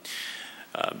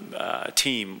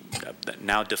team,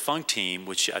 now defunct team,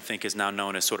 which I think is now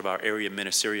known as sort of our Area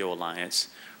Ministerial Alliance,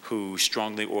 who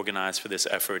strongly organized for this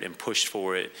effort and pushed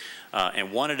for it,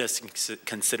 and wanted us to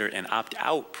consider an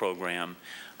opt-out program.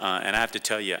 And I have to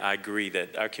tell you, I agree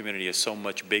that our community is so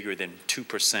much bigger than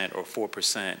 2% or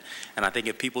 4%. And I think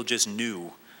if people just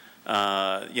knew,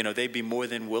 they'd be more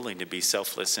than willing to be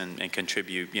selfless and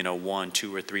contribute, $1,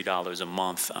 $2, or $3 a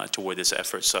month toward this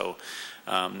effort. So,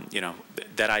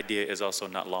 that idea is also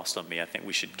not lost on me. I think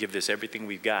we should give this everything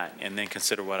we've got and then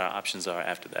consider what our options are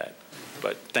after that.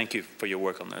 But thank you for your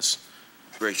work on this.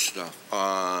 Great stuff.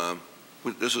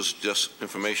 This is just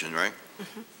information, right?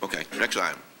 Mm-hmm. Okay, next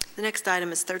item. The next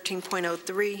item is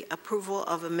 13.03, approval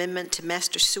of amendment to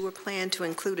master sewer plan to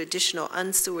include additional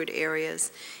unsewered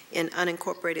areas in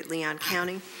unincorporated Leon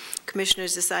County.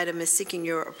 Commissioners, this item is seeking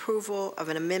your approval of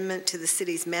an amendment to the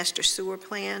city's master sewer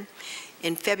plan.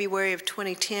 In February of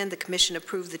 2010, the Commission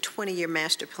approved the 20-year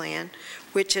master plan,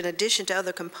 which, in addition to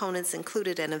other components,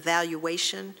 included an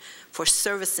evaluation for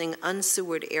servicing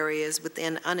unsewered areas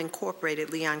within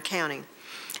unincorporated Leon County.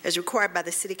 As required by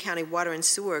the City-County Water and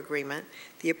Sewer Agreement,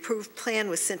 the approved plan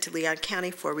was sent to Leon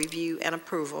County for review and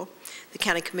approval. The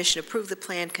County Commission approved the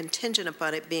plan contingent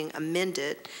upon it being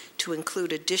amended to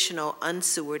include additional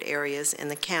unsewered areas in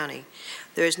the county.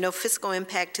 There is no fiscal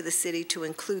impact to the city to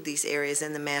include these areas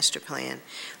in the master plan.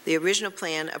 The original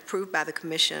plan approved by the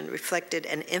Commission reflected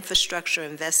an infrastructure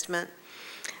investment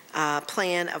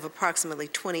plan of approximately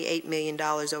 $28 million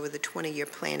over the 20-year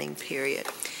planning period.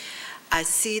 I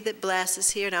see that Blas is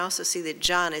here, and I also see that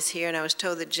John is here, and I was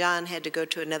told that John had to go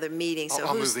to another meeting. So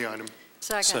I'll move the item.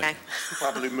 Second. Okay.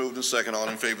 Properly moved and second. All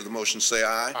in favor of the motion, say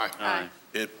aye. Aye. Aye.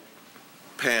 It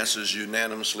passes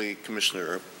unanimously.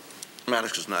 Commissioner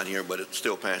Maddox is not here, but it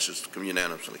still passes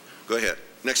unanimously. Go ahead.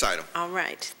 Next item. All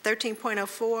right.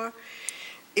 13.04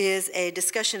 is a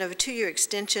discussion of a 2-year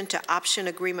extension to option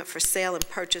agreement for sale and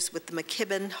purchase with the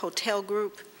McKibben Hotel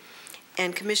Group.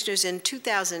 And Commissioners, in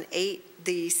 2008,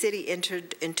 the city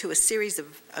entered into a series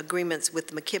of agreements with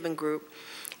the McKibben Group,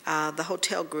 the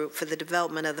hotel group, for the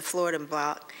development of the Floridan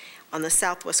block on the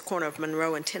southwest corner of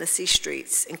Monroe and Tennessee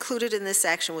Streets. Included in this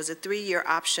action was a 3-year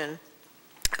option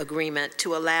agreement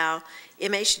to allow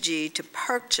MHG to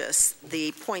purchase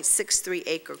the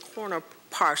 .63-acre corner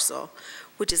parcel,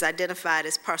 which is identified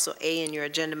as parcel A in your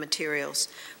agenda materials,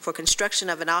 for construction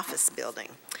of an office building.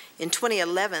 In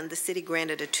 2011, the city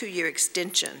granted a 2-year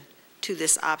extension to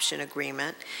this option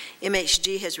agreement.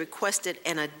 MHG has requested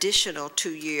an additional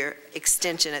 2-year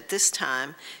extension at this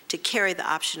time to carry the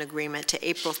option agreement to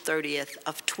April 30th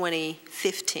of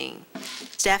 2015.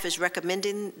 Staff is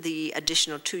recommending the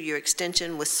additional 2-year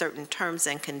extension with certain terms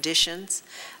and conditions.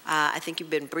 I think you've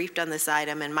been briefed on this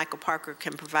item, and Michael Parker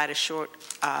can provide a short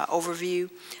overview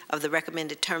of the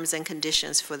recommended terms and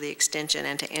conditions for the extension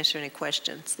and to answer any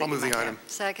questions. I'll move the item.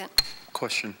 Second.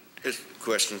 Question. It's a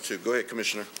question too. Go ahead,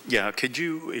 Commissioner. Yeah, could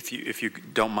you, if you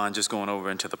don't mind, just going over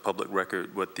into the public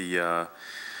record what the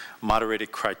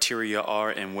moderated criteria are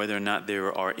and whether or not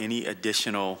there are any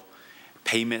additional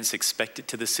payments expected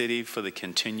to the city for the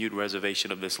continued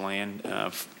reservation of this land?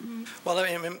 Well,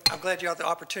 I'm glad you had the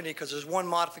opportunity, because there's one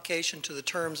modification to the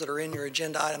terms that are in your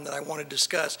agenda item that I want to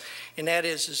discuss, and that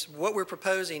is what we're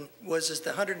proposing is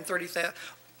the 130,000.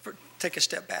 Take a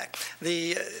step back.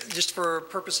 Just for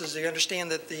purposes, you understand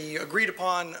that the agreed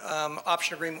upon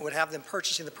option agreement would have them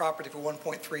purchasing the property for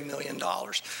 $1.3 million.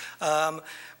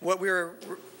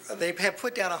 They have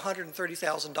put down a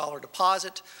 $130,000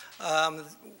 deposit.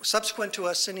 Subsequent to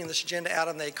us sending this agenda out,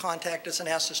 and they contacted us and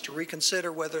asked us to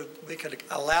reconsider whether we could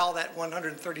allow that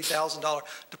 $130,000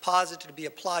 deposit to be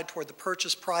applied toward the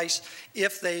purchase price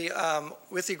if they,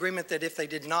 with the agreement that if they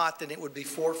did not, then it would be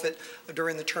forfeit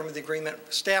during the term of the agreement.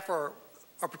 Staff are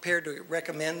prepared to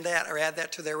recommend that or add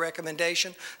that to their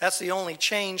recommendation. That's the only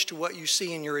change to what you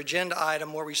see in your agenda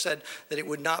item, where we said that it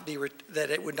would not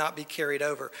be carried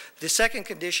over. The second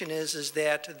condition is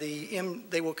that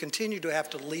they will continue to have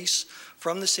to lease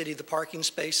from the city the parking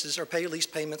spaces, or pay lease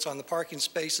payments on the parking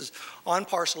spaces on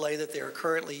Parcel A that they are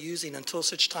currently using until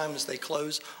such time as they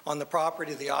close on the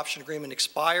property, the option agreement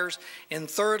expires. And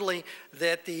thirdly,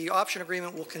 that the option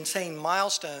agreement will contain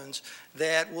milestones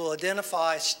that will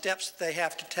identify steps that they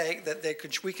have to take, that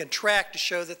we can track to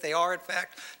show that they are in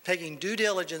fact taking due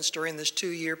diligence during this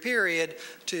 2-year period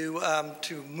to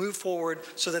move forward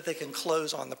so that they can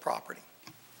close on the property.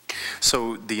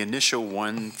 So the initial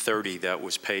 $130 that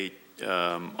was paid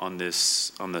on the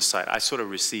site, I sort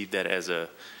of received that as a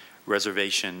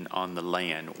reservation on the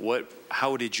land.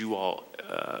 How did you all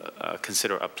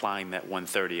consider applying that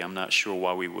 $130? I'm not sure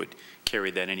why we would carry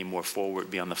that any more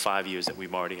forward beyond the 5 years that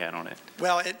we've already had on it.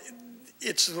 Well,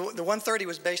 the $130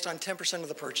 was based on 10% of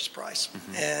the purchase price,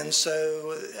 and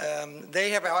so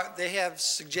they have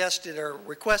suggested or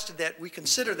requested that we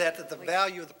consider that the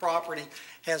value of the property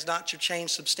has not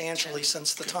changed substantially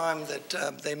since the time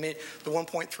that they made the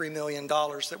 $1.3 million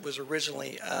that was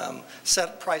originally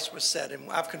price was set, and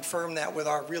I've confirmed that with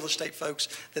our real estate folks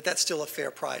that that's still a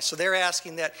fair price. So they're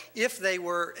asking that if they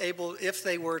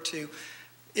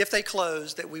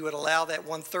close, that we would allow that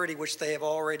 $130, which they have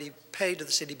already paid to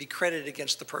the city, be credited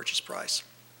against the purchase price.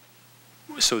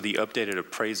 So the updated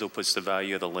appraisal puts the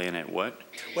value of the land at what?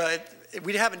 Well,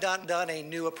 we haven't done a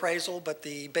new appraisal, but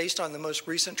based on the most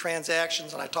recent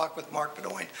transactions, and I talked with Mark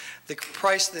Bedoin, the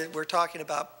price that we're talking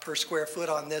about per square foot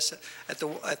on this at the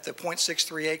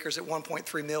 0.63 acres at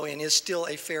 $1.3 million is still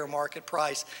a fair market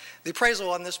price. The appraisal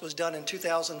on this was done in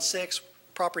 2006.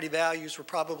 Property values were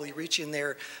probably reaching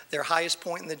their highest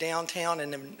point in the downtown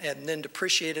and then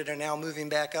depreciated and now moving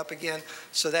back up again.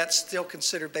 So that's still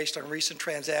considered, based on recent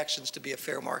transactions, to be a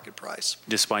fair market price.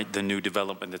 Despite the new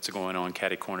development that's going on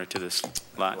catty corner to this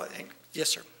lot? Well, yes,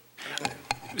 sir.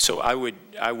 So I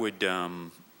would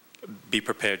be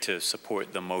prepared to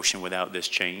support the motion without this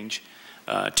change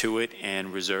to it,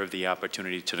 and reserve the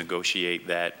opportunity to negotiate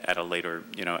that at a later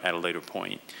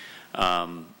point.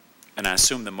 And I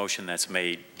assume the motion that's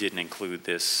made didn't include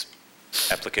this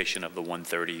application of the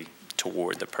 $130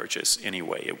 toward the purchase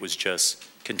anyway. It was just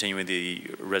continuing the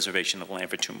reservation of land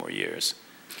for 2 more years.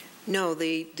 No,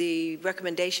 the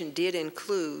recommendation did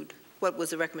include, what was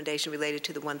the recommendation related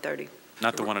to the $130?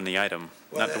 Not the one on the item,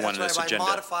 not the one on this agenda. I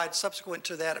modified subsequent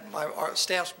to that. Our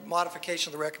staff's modification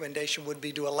of the recommendation would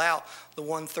be to allow the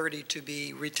 $130 to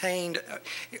be retained,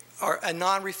 or a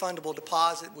non-refundable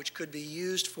deposit, which could be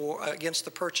used for against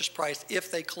the purchase price if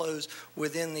they close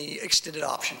within the extended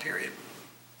option period.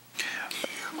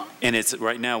 And it's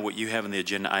right now what you have in the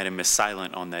agenda item is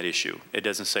silent on that issue. It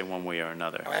doesn't say one way or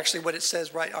another. Actually, what it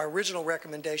says, our original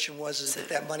recommendation was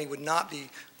that money would not be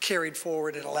carried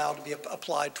forward and allowed to be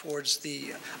applied towards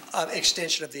the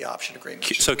extension of the option agreement.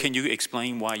 So can you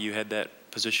explain why you had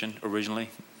that position originally?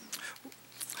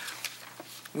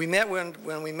 We met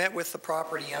when we met with the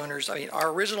property owners. I mean, our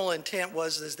original intent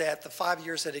was that the 5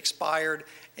 years had expired,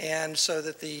 and so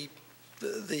that the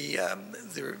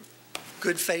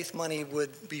good faith money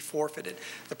would be forfeited.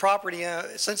 The property,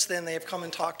 since then, they have come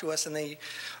and talked to us, and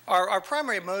our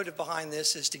primary motive behind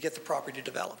this is to get the property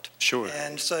developed. Sure.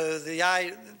 And so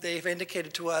they've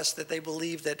indicated to us that they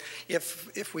believe that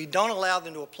if we don't allow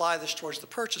them to apply this towards the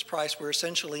purchase price, we're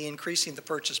essentially increasing the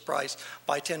purchase price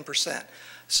by 10%.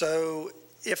 So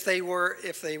if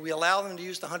we allow them to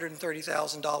use the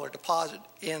 $130,000 deposit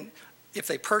if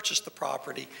they purchase the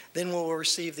property, then we'll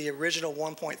receive the original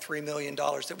 $1.3 million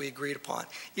that we agreed upon.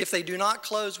 If they do not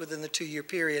close within the 2-year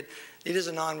period, it is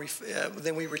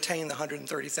then we retain the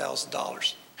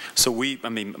 $130,000. So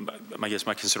I guess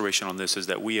my consideration on this is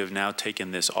that we have now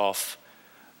taken this off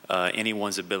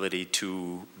anyone's ability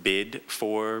to bid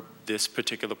for this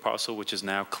particular parcel, which is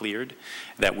now cleared,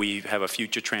 that we have a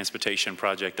future transportation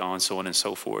project on, so on and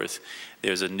so forth.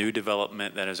 There's a new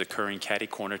development that is occurring catty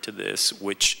corner to this,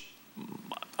 which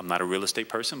I'm not a real estate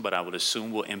person, but I would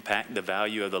assume will impact the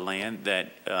value of the land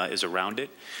that is around it.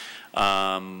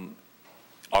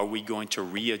 Are we going to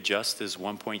readjust this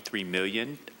 1.3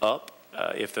 million up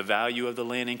if the value of the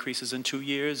land increases in 2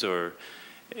 years, or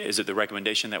is it the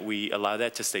recommendation that we allow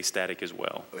that to stay static as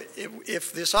well?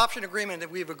 If this option agreement that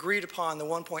we've agreed upon, the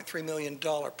 $1.3 million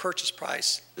purchase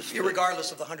price,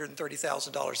 regardless of the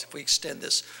 $130,000 if we extend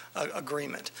this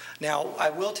agreement. Now, I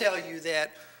will tell you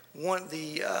that one of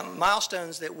the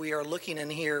milestones that we are looking in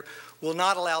here will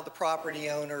not allow the property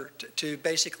owner to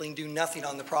basically do nothing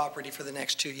on the property for the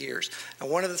next 2 years. And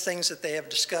one of the things that they have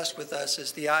discussed with us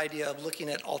is the idea of looking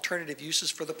at alternative uses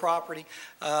for the property.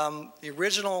 The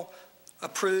original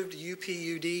approved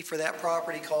UPUD for that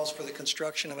property calls for the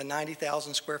construction of a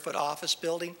 90,000 square foot office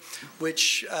building,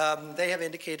 which they have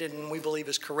indicated, and we believe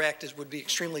is correct, would be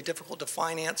extremely difficult to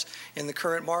finance in the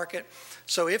current market.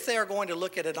 So if they are going to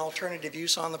look at an alternative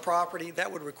use on the property,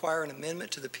 that would require an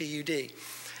amendment to the PUD.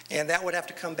 And that would have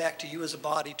to come back to you as a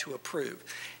body to approve.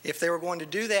 If they were going to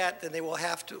do that, then they will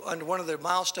have to, under one of the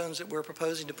milestones that we're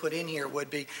proposing to put in here would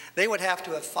be, they would have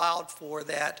to have filed for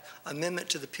that amendment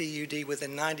to the PUD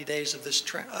within 90 days of this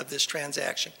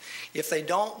transaction. If they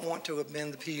don't want to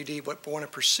amend the PUD, but want to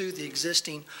pursue the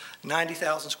existing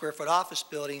 90,000 square foot office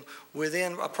building,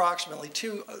 within approximately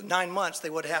 9 months, they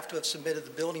would have to have submitted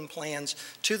the building plans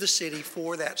to the city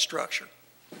for that structure.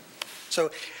 So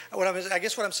I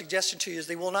guess what I'm suggesting to you is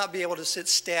they will not be able to sit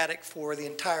static for the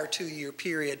entire 2-year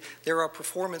period. There are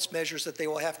performance measures that they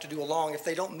will have to do along. If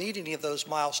they don't meet any of those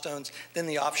milestones, then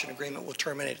the option agreement will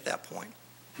terminate at that point.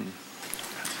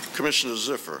 Commissioner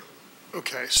Ziffer.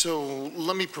 Okay, so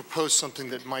let me propose something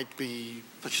that might be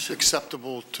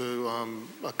acceptable to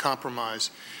a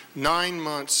compromise. 9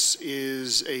 months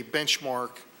is a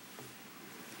benchmark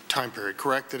time period,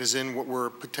 correct? That is in what we're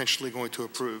potentially going to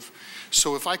approve.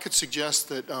 So if I could suggest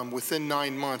that within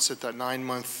 9 months, at that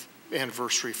 9-month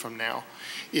anniversary from now,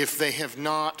 if they have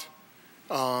not,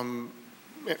 and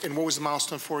what was the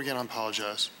milestone for again? I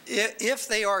apologize. If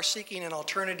they are seeking an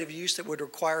alternative use that would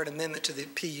require an amendment to the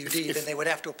PUD, then they would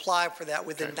have to apply for that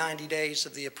within 90 days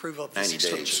of the approval of this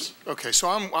extension. Okay, so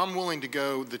I'm willing to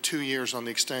go the 2 years on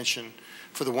the extension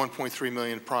for the 1.3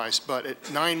 million price, but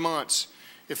at 9 months,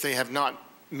 if they have not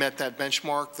met that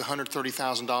benchmark, the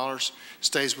 $130,000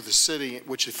 stays with the city,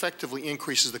 which effectively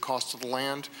increases the cost of the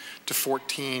land to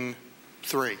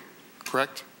 14.3,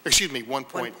 correct? Excuse me, 1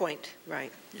 point. 1 point,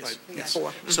 right. Yes. Yes.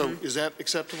 4. So is that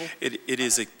acceptable? It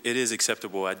is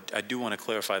acceptable. I do want to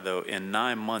clarify, though, in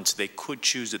 9 months, they could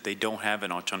choose that they don't have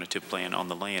an alternative plan on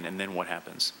the land, and then what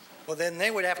happens? Well, then they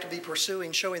would have to be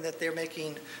pursuing, showing that they're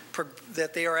making,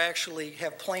 that they are actually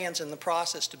have plans in the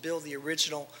process to build the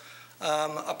original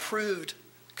approved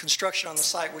construction on the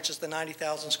site, which is the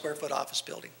 90,000 square foot office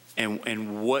building.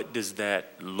 And what does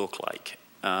that look like?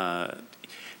 I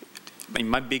mean,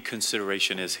 my big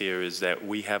consideration is that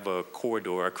we have a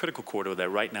corridor, a critical corridor that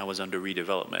right now is under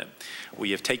redevelopment.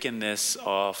 We have taken this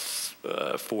off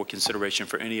for consideration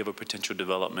for any of a potential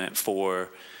development for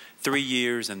 3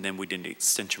 years, and then we did an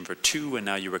extension for 2, and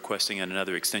now you're requesting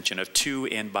another extension of 2.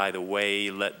 And by the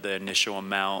way, let the initial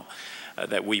amount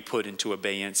that we put into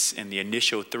abeyance in the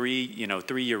initial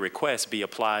 3-year request be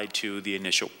applied to the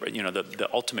initial, the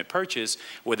ultimate purchase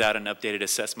without an updated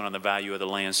assessment on the value of the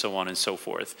land, so on and so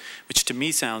forth, which to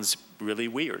me sounds really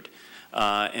weird.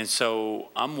 And so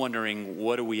I'm wondering,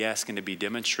 what are we asking to be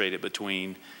demonstrated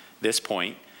between this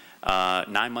point?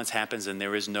 9 months happens and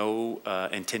there is no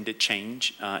intended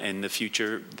change in the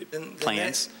future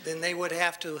plans? Then they would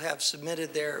have to have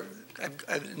submitted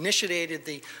initiated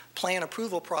the plan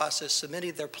approval process,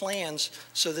 submitted their plans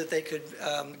so that they could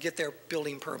get their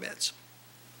building permits.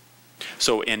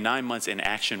 So in 9 months, in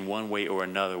action one way or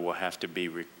another will have to be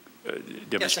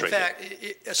demonstrated? Yes, in fact,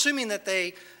 assuming that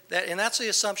and that's the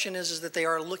assumption is that they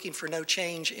are looking for no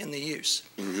change in the use.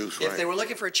 If they were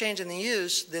looking for a change in the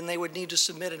use, then they would need to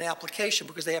submit an application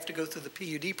because they have to go through the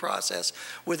PUD process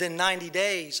within 90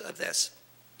 days of this.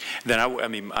 Then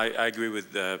I agree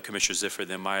with Commissioner Ziffer.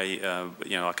 Then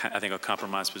I think a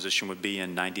compromise position would be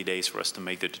in 90 days for us to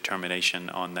make the determination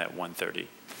on that 130.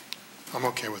 I'm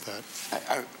okay with that.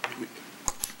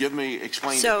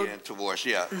 Explain again to us,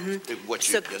 what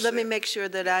you just said. Let me make sure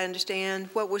that I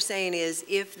understand. What we're saying is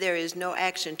if there is no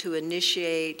action to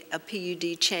initiate a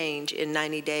PUD change in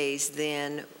 90 days,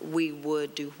 then we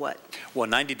would do what? Well,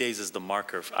 90 days is the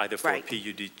marker either for a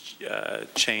PUD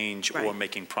change or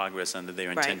making progress under their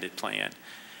intended plan.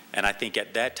 And I think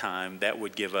at that time, that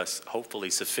would give us hopefully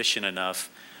sufficient enough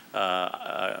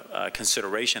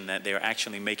consideration that they're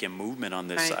actually making movement on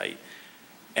this site.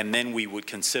 And then we would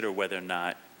consider whether or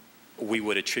not we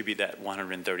would attribute that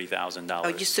 $130,000.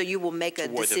 Oh, so you will make a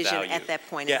decision at that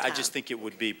point in time? Yeah, I just think it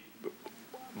would be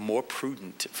more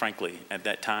prudent, frankly, at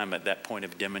that time, at that point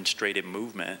of demonstrated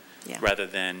movement, rather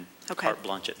than carte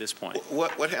blanche at this point.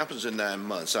 What happens in 9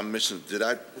 months? I'm missing,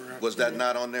 was that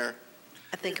not on there?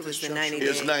 I think it was the 90 days.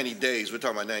 It's 90 days. We're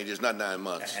talking about 90 days, not 9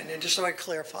 months. And just so I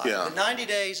clarify, the 90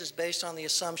 days is based on the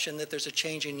assumption that there's a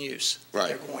change in use that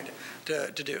they're going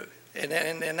to do.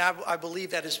 And I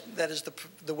believe that is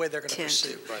the way they're going to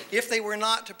pursue. If they were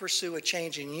not to pursue a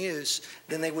change in use,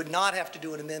 then they would not have to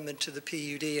do an amendment to the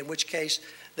PUD, in which case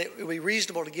it would be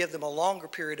reasonable to give them a longer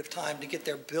period of time to get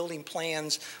their building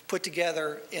plans put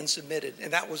together and submitted,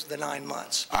 and that was the 9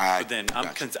 months. But then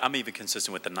I'm even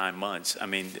consistent with the 9 months. I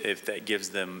mean, if that gives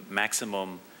them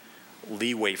maximum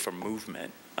leeway for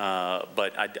movement,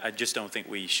 but I just don't think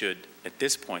we should, at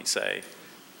this point, say,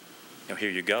 here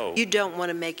you go. You don't want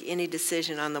to make any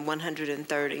decision on the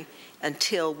 130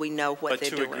 until we know what they're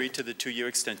doing. But to agree to the 2-year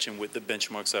extension with the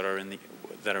benchmarks that are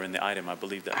in the item, I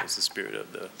believe that was the spirit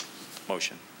of the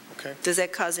motion. Okay. Does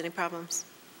that cause any problems?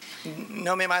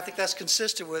 No, ma'am, I think that's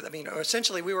consistent with,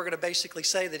 essentially we were going to basically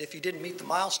say that if you didn't meet the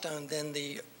milestone, then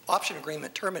the option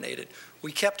agreement terminated.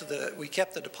 We kept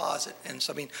the deposit. And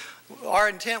so, our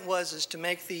intent is to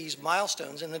make these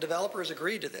milestones, and the developers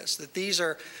agreed to this, that these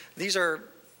are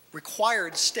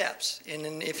required steps,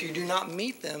 and if you do not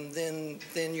meet them,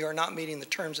 then you are not meeting the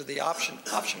terms of the option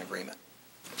agreement.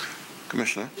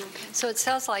 Commissioner? So it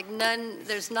sounds like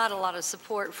there's not a lot of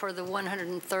support for the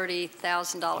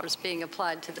 $130,000 being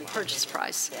applied to the purchase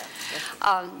price.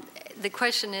 The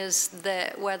question is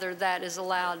whether that is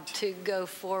allowed to go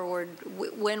forward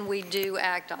when we do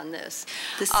act on this.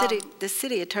 The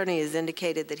city attorney has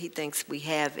indicated that he thinks we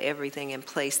have everything in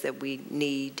place that we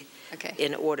need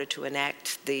in order to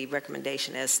enact the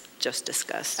recommendation as just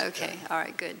discussed. Okay, all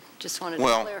right, good. Just wanted to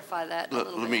clarify that a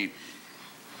little bit.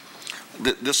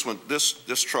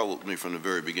 This troubled me from the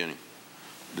very beginning,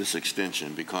 this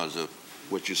extension, because of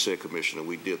what you said, Commissioner.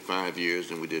 We did 5 years,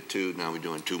 and we did 2, now we're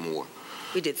doing 2 more.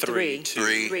 We did 3 and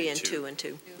 2 and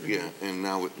 2. Yeah, and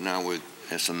now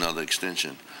it's another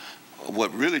extension.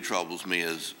 What really troubles me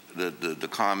is the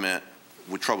comment,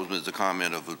 what troubles me is the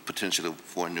comment of a potential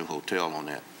for a new hotel on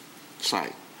that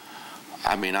site.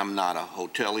 I'm not a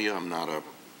hotelier, I'm not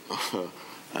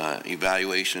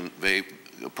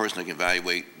a person that can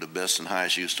evaluate the best and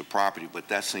highest use of property, but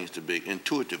that seems to be,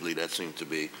 intuitively, that seems to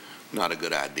be not a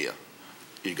good idea.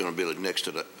 You're going to build it next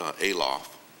to the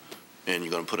Aloft, and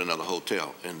you're going to put another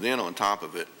hotel. And then on top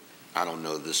of it, I don't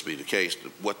know if this will be the case,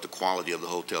 what the quality of the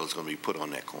hotel is going to be put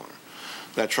on that corner.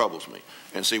 That troubles me.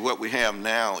 And see, what we have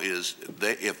now is,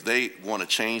 if they want to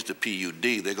change the PUD,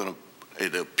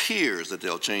 it appears that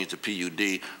they'll change the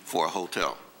PUD for a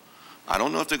hotel. I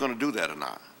don't know if they're going to do that or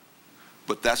not.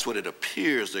 But that's what it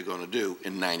appears they're going to do.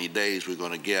 In 90 days, we're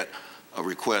going to get a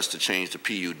request to change the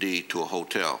PUD to a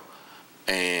hotel.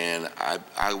 And I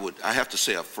have to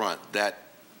say up front, that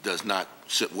does not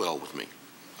sit well with me,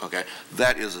 okay?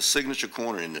 That is a signature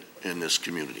corner in this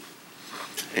community.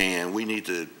 And we need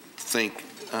to think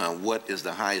what is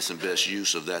the highest and best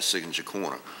use of that signature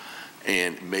corner.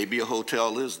 And maybe a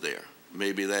hotel is there.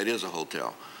 Maybe that is a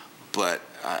hotel. But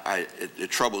it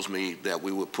troubles me that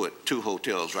we would put 2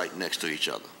 hotels right next to each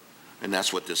other. And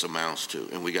that's what this amounts to.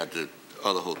 And we got the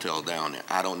other hotel down there.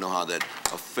 I don't know how that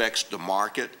affects the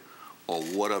market or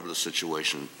whatever the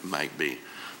situation might be.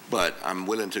 But I'm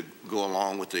willing to go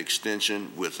along with the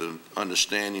extension with the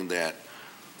understanding that,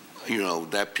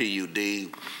 that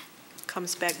PUD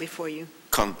comes back before you.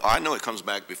 I know it comes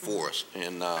back before us,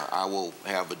 and I will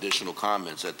have additional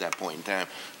comments at that point in time,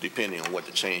 depending on what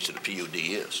the change to the PUD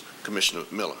is. Commissioner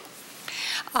Miller.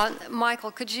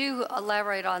 Michael, could you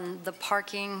elaborate on the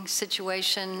parking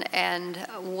situation and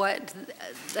what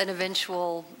an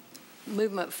eventual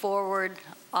movement forward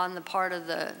on the part of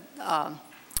the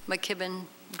McKibben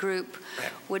group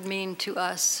would mean to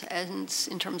us in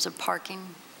terms of parking?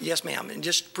 Yes, ma'am. And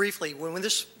just briefly,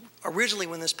 originally,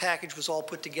 when this package was all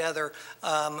put together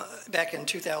back in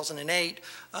 2008,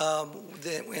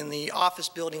 when the office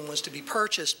building was to be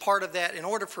purchased, part of that, in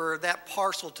order for that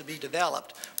parcel to be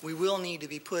developed, we will need to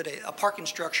be a parking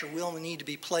structure will need to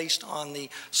be placed on the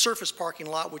surface parking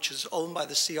lot, which is owned by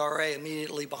the CRA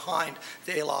immediately behind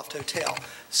the Aloft Hotel.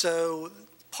 So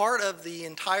part of the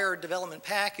entire development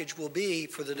package will be,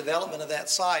 for the development of that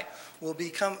site, will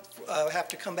have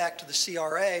to come back to the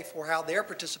CRA for how their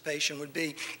participation would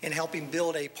be in helping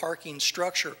build a parking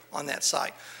structure on that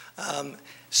site.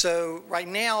 So right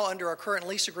now, under our current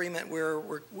lease agreement, we're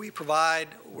required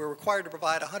to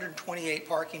provide 128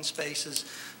 parking spaces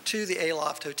to the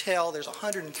Aloft Hotel. There's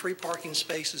 103 parking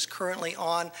spaces currently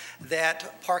on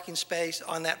that parking space,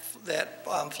 on that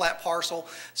flat parcel.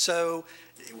 So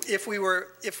if we were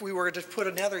to put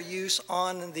another use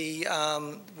on the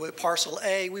parcel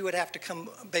A, we would have to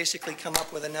basically come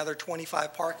up with another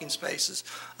 25 parking spaces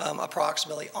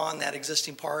approximately on that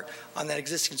existing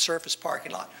surface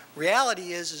parking lot.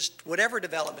 Reality is whatever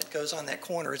development goes on that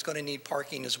corner is going to need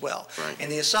parking as well. Right. And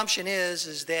the assumption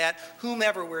is that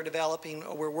whomever we're developing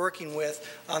or we're working with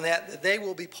on that, they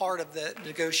will be part of the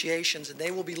negotiations, and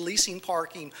they will be leasing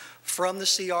parking from the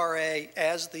CRA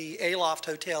as the Aloft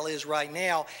Hotel is right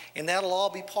now, and that'll all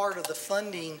be part of the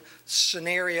funding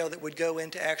scenario that would go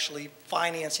into actually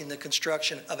financing the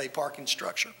construction of a parking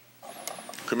structure.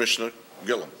 Commissioner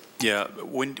Gillum. Yeah,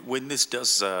 when this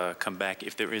does come back,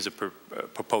 if there is a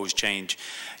proposed change,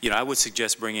 I would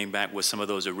suggest bringing back what some of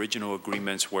those original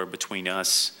agreements were between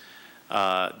us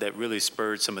that really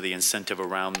spurred some of the incentive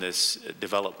around this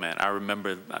development. I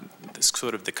remember this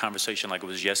sort of the conversation like it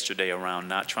was yesterday around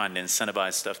not trying to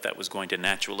incentivize stuff that was going to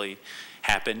naturally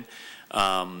happen.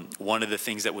 One of the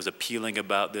things that was appealing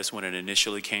about this when it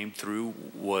initially came through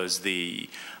was the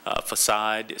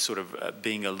facade sort of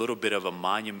being a little bit of a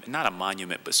monument, not a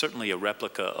monument, but certainly a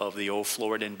replica of the old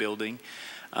Floridan building.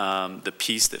 The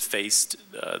piece that faced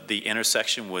the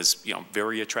intersection was,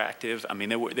 very attractive. I mean,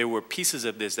 there were pieces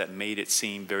of this that made it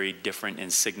seem very different in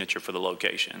signature for the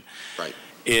location. Right.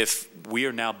 If we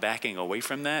are now backing away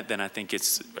from that, then I think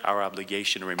it's our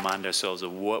obligation to remind ourselves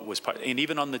of what was part. And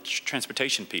even on the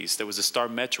transportation piece, there was a Star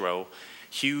Metro,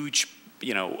 huge,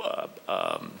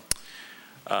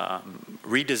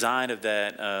 redesign of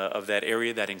that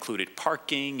area that included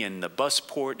parking and the bus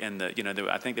port and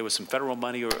I think there was some federal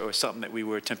money or something that we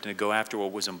were attempting to go after or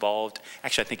was involved.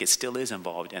 Actually, I think it still is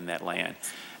involved in that land.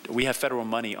 We have federal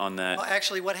money on that. Well,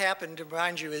 actually, what happened, to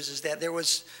remind you, is that there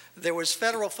was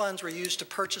federal funds were used to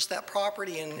purchase that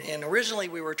property, and originally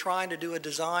we were trying to do a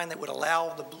design that would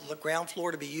allow the ground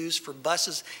floor to be used for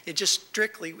buses. It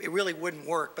really wouldn't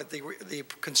work. But the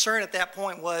concern at that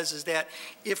point is that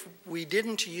if we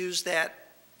didn't use that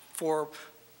for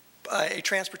a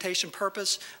transportation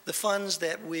purpose, the funds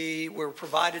that we were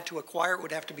provided to acquire it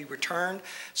would have to be returned.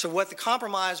 So what the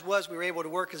compromise was, we were able to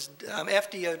work as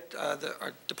FDO,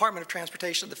 our Department of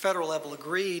Transportation at the federal level,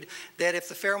 agreed that if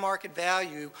the fair market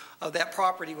value of that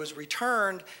property was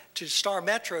returned to Star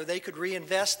Metro, they could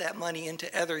reinvest that money into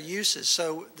other uses.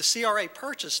 So the CRA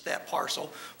purchased that parcel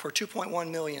for $2.1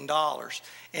 million.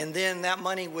 And then that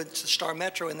money went to Star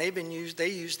Metro, and they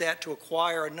used that to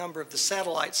acquire a number of the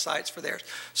satellite sites for theirs.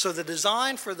 So the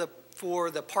design for the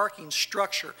parking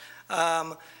structure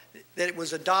that it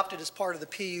was adopted as part of the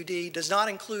PUD does not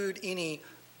include any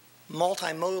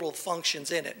multimodal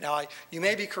functions in it. Now, you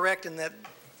may be correct in that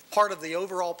part of the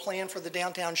overall plan for the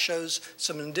downtown shows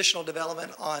some additional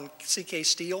development on CK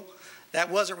Steel. That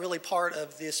wasn't really part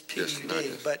of this PUD.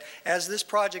 Yes, but as this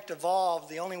project evolved,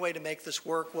 the only way to make this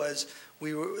work was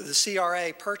the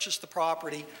CRA purchased the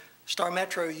property. Star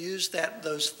Metro used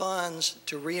those funds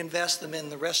to reinvest them in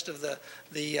the rest of the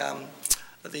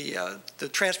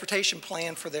transportation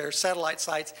plan for their satellite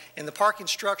sites, and the parking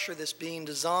structure that's being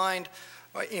designed,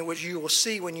 in which you will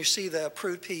see when you see the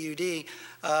approved PUD.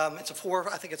 I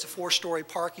think it's a 4-story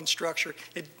parking structure.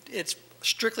 It's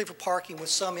strictly for parking with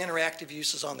some interactive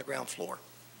uses on the ground floor.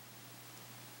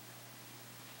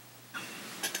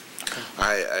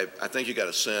 I think you got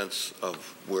a sense of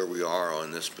where we are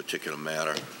on this particular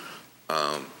matter.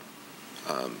 I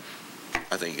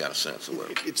think you got a sense of where.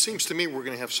 It seems to me we're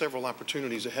going to have several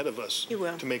opportunities ahead of us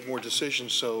to make more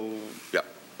decisions. So. Yep.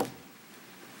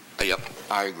 Yep,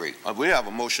 I agree. We have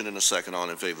a motion and a second. All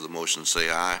in favor of the motion,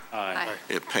 say aye. Aye.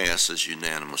 It passes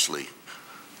unanimously.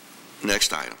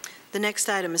 Next item. The next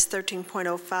item is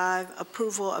 13.05,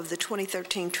 approval of the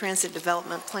 2013 Transit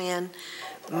Development Plan,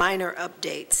 minor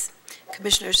updates.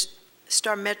 Commissioners,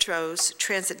 Star Metro's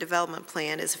Transit Development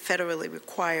Plan is a federally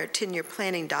required 10-year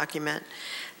planning document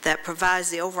that provides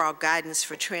the overall guidance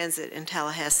for transit in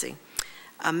Tallahassee.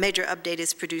 A major update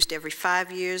is produced every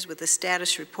 5 years with a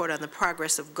status report on the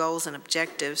progress of goals and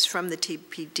objectives from the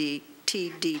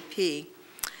TDP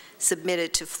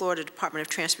submitted to Florida Department of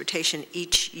Transportation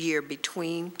each year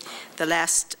between. The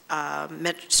last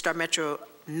Star Metro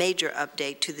major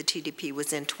update to the TDP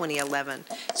was in 2011.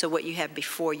 So what you have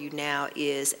before you now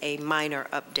is a minor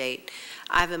update.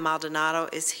 Ivan Maldonado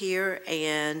is here,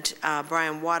 and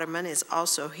Brian Waterman is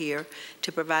also here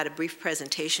to provide a brief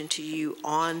presentation to you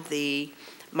on the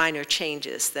minor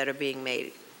changes that are being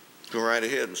made. Go right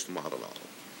ahead, Mr. Maldonado.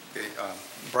 Okay,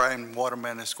 Brian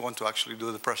Waterman is going to actually do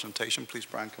the presentation. Please,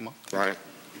 Brian, come up. Brian.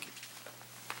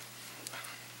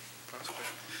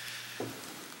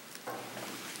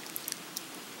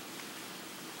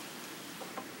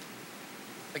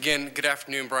 Again, good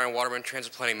afternoon. Brian Waterman,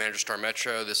 Transit Planning Manager, Star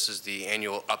Metro. This is the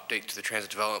annual update to the Transit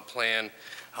Development Plan.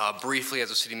 Briefly,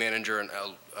 as a city manager, and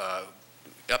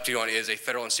update on is a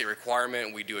federal and state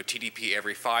requirement. We do a TDP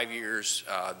every 5 years.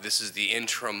 This is the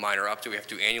interim minor update we have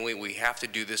to do annually. We have to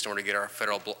do this in order to get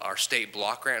our state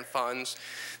block grant funds.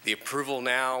 The approval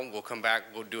now, we'll come back,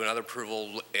 we'll do another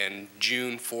approval in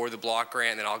June for the block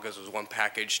grant, and then all goes as one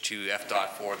package to FDOT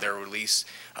for their release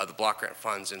of the block grant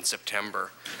funds in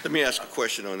September. Let me ask a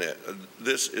question on that.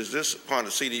 Is this part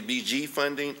of CDBG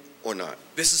funding or not?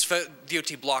 This is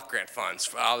DOT block grant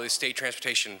funds out of the state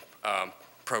transportation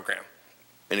program.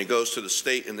 And it goes to the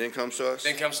state and then comes to us?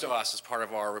 Then comes to us as part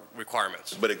of our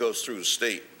requirements. But it goes through the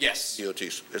state? Yes.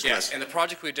 DOTs? Yes, and the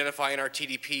project we identify in our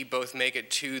TDP both make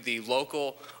it to the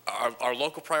local, our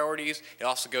local priorities. It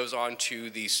also goes on to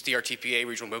the CRTPA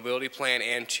Regional Mobility Plan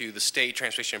and to the State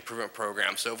Transportation Improvement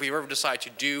Program. So if we ever decide to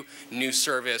do new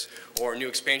service or new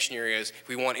expansion areas, if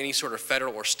we want any sort of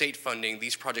federal or state funding,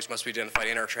 these projects must be identified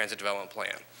in our Transit Development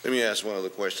Plan. Let me ask one other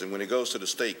question. When it goes to the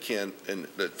state, Ken, and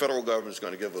the federal government is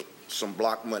going to give some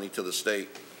block money to the state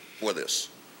for this,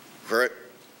 correct?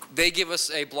 They give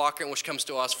us a block grant which comes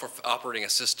to us for operating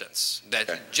assistance.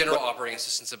 That general operating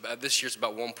assistance this year's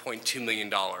about $1.2 million.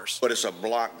 But it's a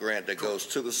block grant that goes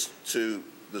to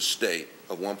the state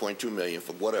of $1.2 million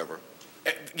for whatever.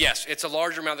 Yes, it's a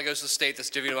larger amount that goes to the state that's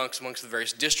divided amongst the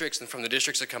various districts, and from the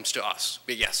districts it comes to us.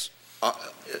 But yes.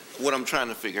 What I'm trying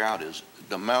to figure out is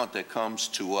the amount that comes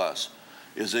to us.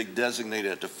 Is it designated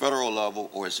at the federal level,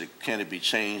 or can it be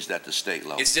changed at the state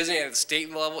level? It's designated at the state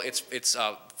level. It's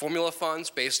formula funds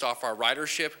based off our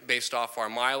ridership, based off our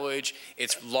mileage.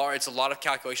 It's a lot of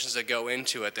calculations that go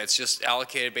into it that's just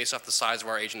allocated based off the size of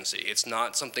our agency. It's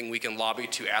not something we can lobby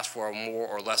to ask for a more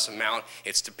or less amount.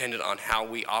 It's dependent on how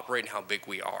we operate and how big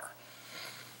we are.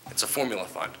 It's a formula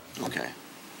fund. Okay.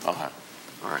 All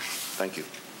right. Thank you.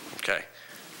 Okay.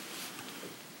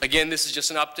 Again, this is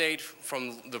just an update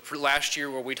from the last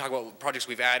year where we talk about projects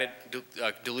we've added,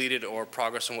 deleted, or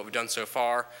progress on what we've done so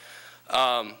far.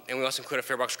 And we also include a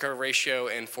fare box recovery ratio,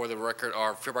 and for the record,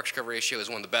 our fare box recovery ratio is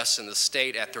one of the best in the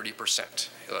state at 30%.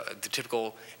 The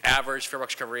typical average fare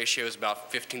box recovery ratio is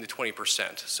about 15 to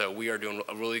 20%. So we are doing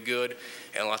really good,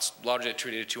 and largely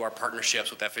attributed to our partnerships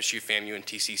with FSU, FAMU, and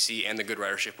TCC, and the good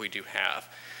ridership we do have.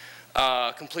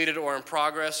 Completed or in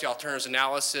progress, the alternatives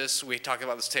analysis. We talked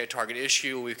about the state of target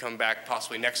issue. We come back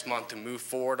possibly next month to move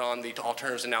forward on the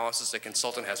alternatives analysis. The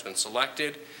consultant has been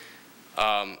selected.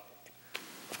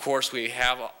 Of course, we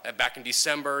have, back in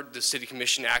December, the City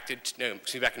Commission acted,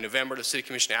 back in November, the City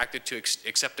Commission acted to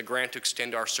accept the grant to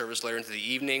extend our service later into the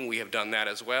evening. We have done that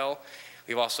as well.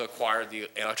 We've also acquired the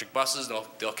electric buses, and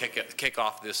they'll kick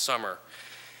off this summer.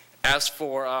 As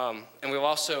for, and we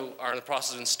also are in the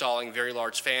process of installing very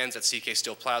large fans at CK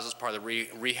Steel Plaza as part of the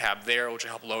rehab there, which will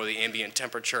help lower the ambient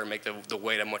temperature and make the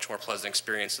wait a much more pleasant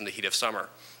experience in the heat of summer.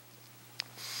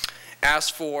 As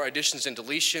for additions and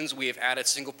deletions, we have added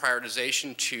single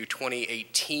prioritization to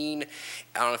 2018.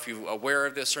 I don't know if you're aware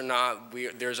of this or not.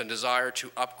 There's a desire to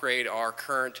upgrade our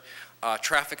current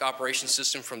traffic operations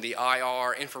system from the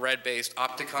IR infrared-based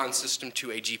Opticon system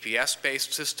to a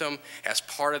GPS-based system. As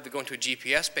part of going to a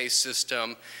GPS-based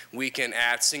system, we can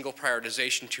add single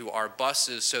prioritization to our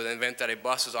buses, so in the event that a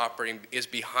bus is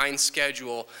behind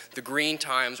schedule, the green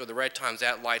times or the red times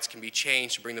at lights can be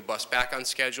changed to bring the bus back on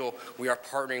schedule. We are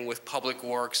partnering with Public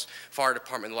Works, Fire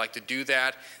Department, like to do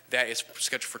that. That is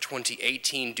scheduled for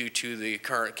 2018 due to the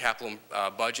current capital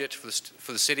budget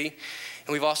for the city.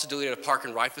 And we've also deleted a park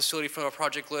and ride facility from our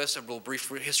project list. A real brief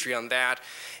history on that.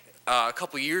 A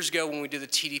couple years ago when we did the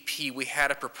TDP, we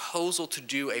had a proposal to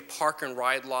do a park and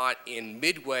ride lot in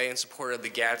Midway in support of the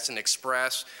Gadsden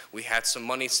Express. We had some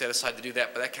money set aside to do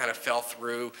that, but that kind of fell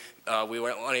through. We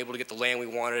were unable to get the land we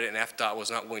wanted, and FDOT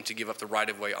was not willing to give up the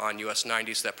right-of-way on US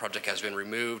 90, so that project has been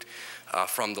removed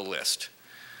from the list.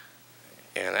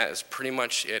 And that is pretty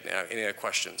much it. Any other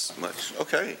questions?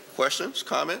 Okay. Questions,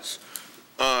 comments?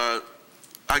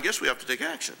 I guess we have to take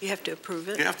action. You have to approve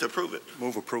it. You have to approve it.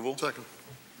 Move approval. Second.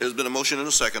 There's been a motion and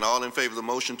a second. All in favor of the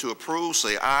motion to approve,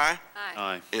 say aye.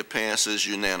 Aye. It passes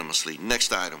unanimously.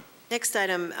 Next item. Next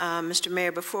item, Mr.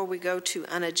 Mayor, before we go to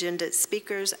unagended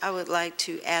speakers, I would like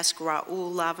to ask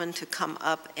Raul Lavin to come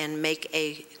up and make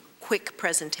a quick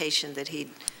presentation that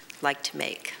he'd like to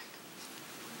make.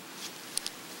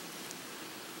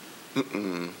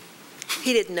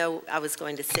 He didn't know I was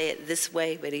going to say it this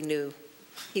way, but he knew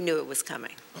it was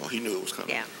coming. Oh, he knew it was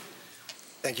coming. Yeah.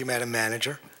 Thank you, Madam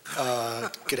Manager.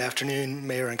 Good afternoon,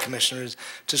 Mayor and Commissioners.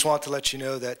 Just want to let you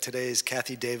know that today is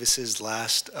Kathy Davis's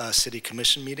last City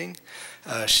Commission meeting.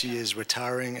 She is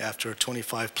retiring after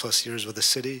 25-plus years with the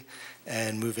city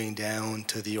and moving down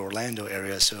to the Orlando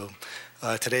area. So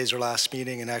today's her last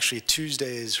meeting, and actually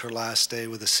Tuesday is her last day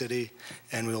with the city,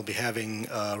 and we'll be having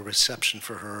a reception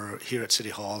for her here at City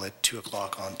Hall at 2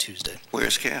 o'clock on Tuesday.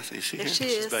 Where's Kathy? Is she There here? she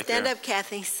is. Stand up,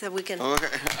 Kathy, so we can.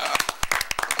 Okay.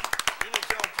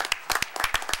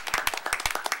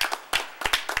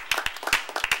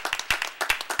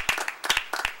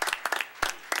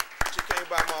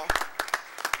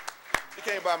 She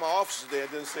came by my office today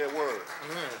and didn't say a word.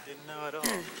 Didn't know at all.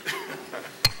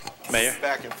 Mayor?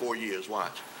 Back in 4 years,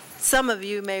 watch. Some of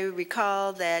you may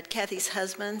recall that Kathy's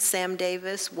husband, Sam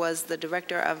Davis, was the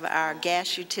director of our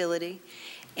gas utility,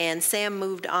 and Sam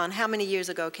moved on, how many years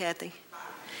ago, Kathy?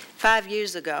 5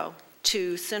 years ago,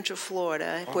 to Central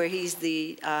Florida, where he's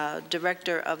the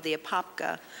director of the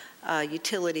Apopka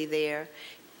utility there.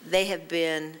 They have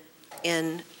been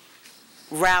in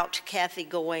route, Kathy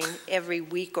going every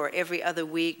week or every other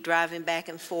week, driving back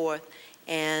and forth.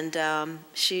 And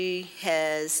she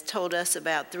has told us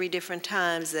about 3 different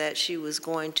times that she was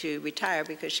going to retire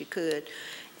because she could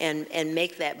and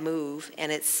make that move.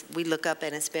 And we look up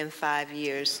and it's been 5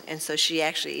 years. And so she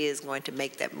actually is going to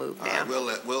make that move now.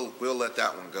 We'll let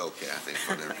that one go, Kathy,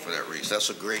 for that reason. That's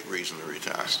a great reason to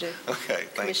retire. Okay,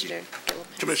 thank you.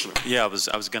 Commissioner. Yeah, I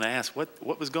was going to ask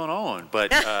what was going on,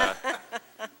 but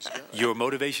your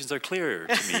motivations are clearer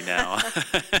to me now.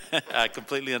 I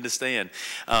completely understand.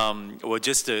 Well,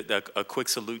 just a quick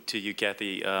salute to you,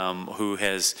 Kathy, who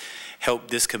has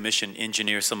helped this commission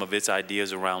engineer some of its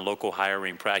ideas around local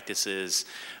hiring practices.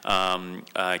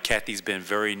 Kathy's been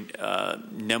very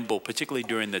nimble, particularly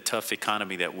during the tough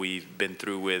economy that we've been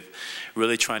through, with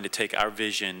really trying to take our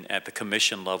vision at the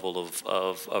commission level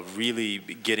of really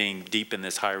getting deep in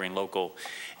this hiring local,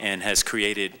 and has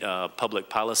created public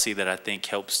policy that I think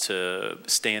helps to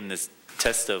stand this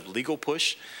test of legal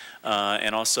push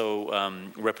and also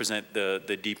represent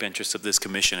the deep interests of this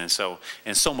commission,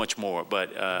 and so much more.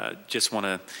 But just want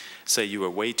to say you are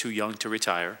way too young to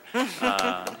retire,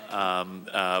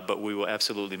 but we will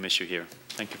absolutely miss you here.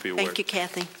 Thank you for your work. Thank you,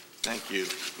 Kathy. Thank you.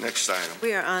 Next item.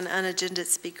 We are on unagended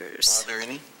speakers. Are there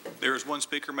any? There is one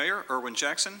speaker, Mayor, Irwin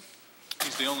Jackson.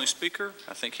 He's the only speaker.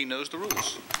 I think he knows the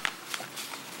rules.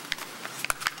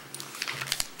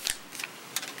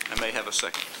 I may have a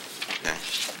second. Okay.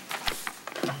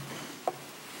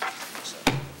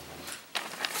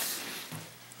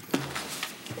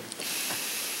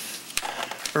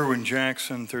 Irwin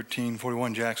Jackson,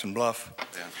 1341 Jackson Bluff.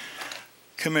 Yeah.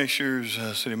 Commissioners,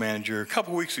 City Manager, a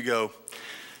couple weeks ago,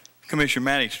 Commissioner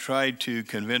Maddox tried to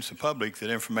convince the public that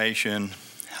information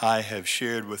I have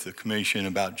shared with the Commission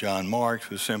about John Marks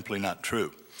was simply not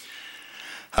true.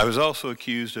 I was also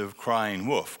accused of crying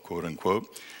wolf, quote unquote,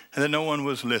 and that no one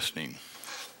was listening.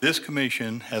 This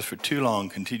Commission has for too long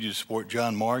continued to support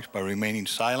John Marks by remaining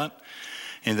silent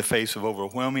in the face of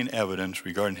overwhelming evidence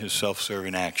regarding his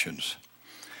self-serving actions.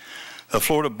 The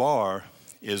Florida Bar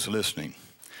is listening.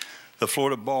 The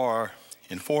Florida Bar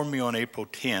informed me on April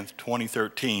 10th,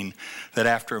 2013, that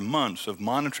after months of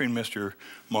monitoring Mr.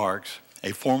 Marks,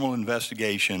 a formal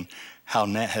investigation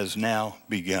has now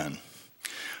begun.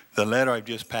 The letter I've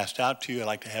just passed out to you, I'd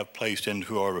like to have placed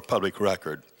into our public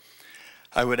record.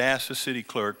 I would ask the city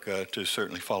clerk to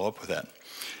certainly follow up with that.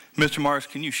 Mr. Marks,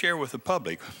 can you share with the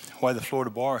public why the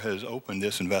Florida Bar has opened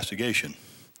this investigation?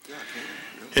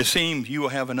 It seems you will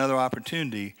have another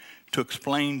opportunity to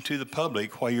explain to the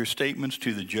public why your statements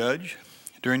to the judge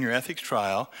during your ethics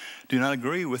trial do not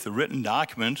agree with the written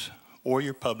documents or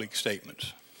your public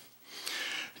statements.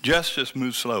 Justice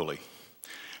moves slowly.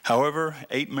 However,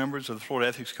 8 members of the Florida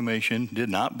Ethics Commission did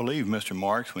not believe Mr.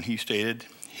 Marks when he stated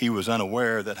he was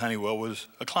unaware that Honeywell was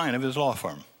a client of his law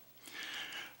firm.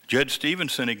 Judge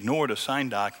Stevenson ignored a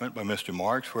signed document by Mr.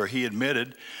 Marks where he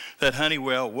admitted that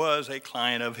Honeywell was a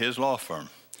client of his law firm.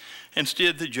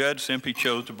 Instead, the judge simply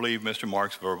chose to believe Mr.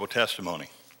 Marks' verbal testimony.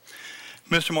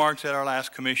 Mr. Marks, at our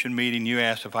last commission meeting, you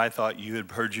asked if I thought you had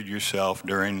perjured yourself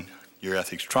during your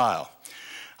ethics trial.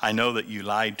 I know that you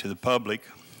lied to the public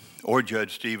or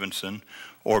Judge Stevenson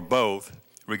or both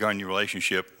regarding your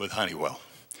relationship with Honeywell.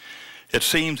 It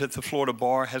seems that the Florida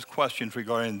Bar has questions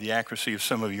regarding the accuracy of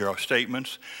some of your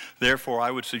statements. Therefore,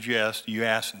 I would suggest you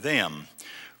ask them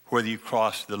whether you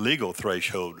crossed the legal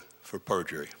threshold for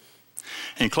perjury.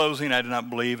 In closing, I do not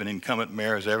believe an incumbent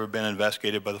mayor has ever been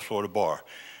investigated by the Florida Bar.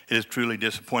 It is truly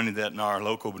disappointing that our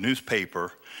local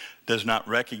newspaper does not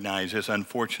recognize this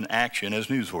unfortunate action as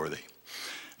newsworthy.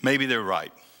 Maybe they're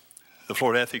right. The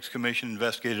Florida Ethics Commission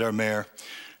investigated our mayor,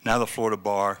 now the Florida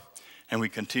Bar, and we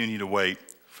continue to wait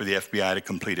for the FBI to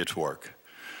complete its work.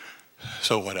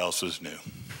 So what else is new?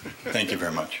 Thank you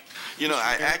very much. You know,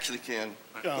 I actually can.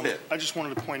 I just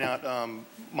wanted to point out,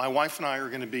 my wife and I are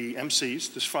going to be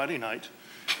MCs this Friday night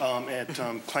at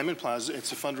Clayman Plaza.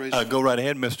 It's a fundraiser. Go right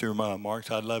ahead, Mr.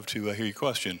 Marks. I'd love to hear your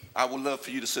question. I would love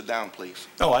for you to sit down, please.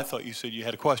 Oh, I thought you said you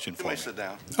had a question for me. You may sit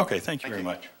down. Okay, thank you very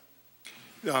much.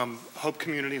 Hope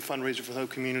Community, a fundraiser for the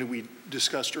Hope Community. We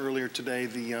discussed earlier today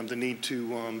the need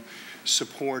to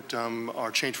support our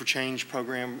Change for Change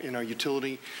program in our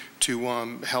utility to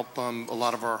help a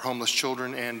lot of our homeless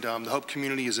children. And the Hope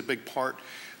Community is a big part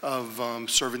of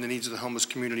serving the needs of the homeless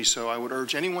community. So I would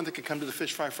urge anyone that can come to the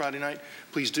Fish Fry Friday night,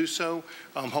 please do so.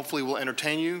 Hopefully we'll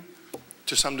entertain you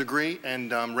to some degree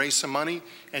and raise some money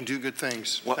and do good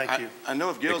things. Well, Thank you. I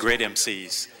know if The Gil's great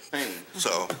MCs.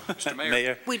 So, Mr.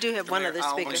 Mayor. We do have one other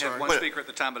I speaker. only have one speaker at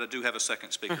the time, but I do have a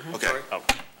second speaker. okay. Oh,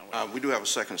 We do have a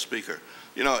second speaker.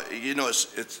 You know,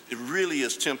 it really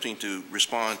is tempting to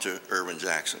respond to Irwin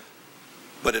Jackson,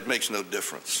 but it makes no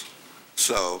difference.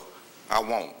 So I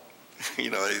won't.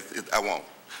 I won't,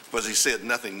 because he said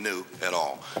nothing new at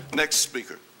all. Next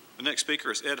speaker. The next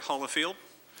speaker is Ed Hollifield,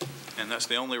 and that's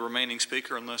the only remaining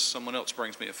speaker unless someone else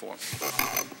brings me a form.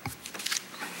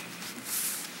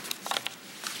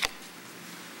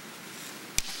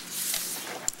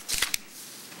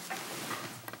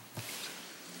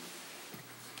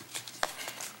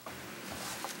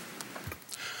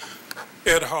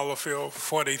 Ed Hollifield,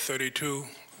 4032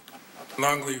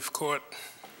 Longleaf Court.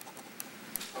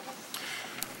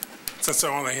 Since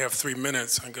I only have 3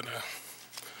 minutes, I'm going to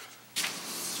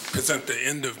present the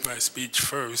end of my speech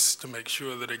first to make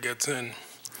sure that it gets in.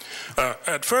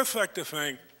 I'd first like to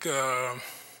thank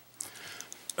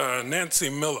Nancy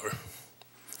Miller,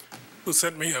 who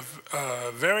sent me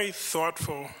a very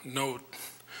thoughtful note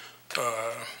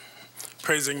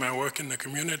praising my work in the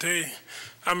community.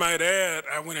 I might add,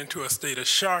 I went into a state of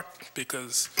shock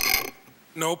because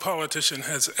no politician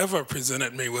has ever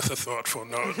presented me with a thoughtful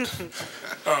note.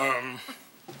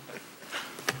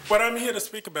 What I'm here to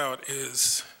speak about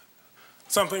is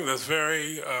something that's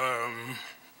very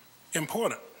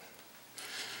important,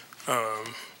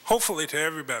 hopefully to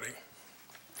everybody.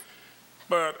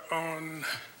 But on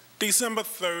December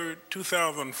 3rd,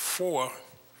 2004,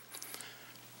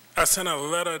 I sent a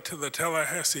letter to the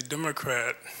Tallahassee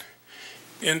Democrat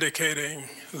indicating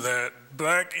that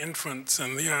black infants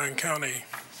in Leon County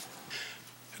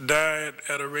died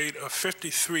at a rate of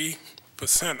 53%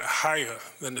 higher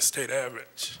than the state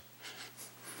average.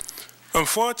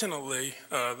 Unfortunately,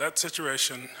 that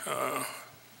situation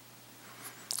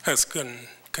has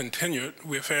continued.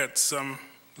 We've had some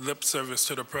lip service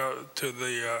to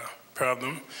the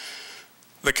problem.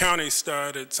 The county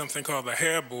started something called the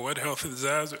HAIR Board, Health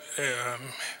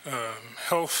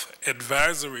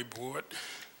Advisory Board,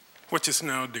 which is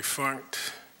now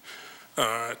defunct.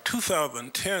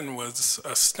 2010 was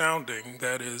astounding.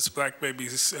 That is, black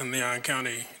babies in Leon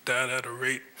County died at a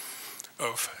rate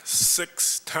of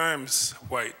 6 times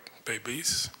white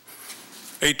babies,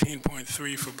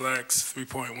 18.3 for blacks,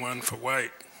 3.1 for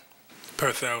white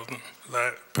per thousand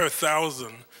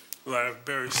live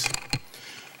births.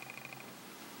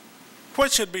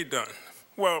 What should be done?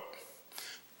 Well,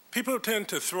 people tend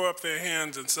to throw up their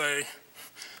hands and say,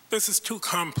 this is too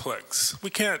complex. We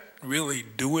can't really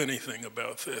do anything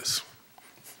about this.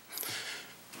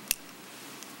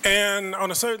 And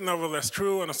on a certain level, that's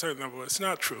true. On a certain level, it's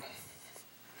not true.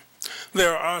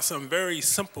 There are some very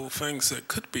simple things that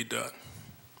could be done.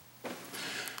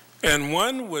 And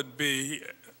one would be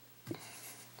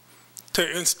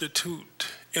to institute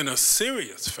in a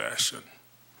serious fashion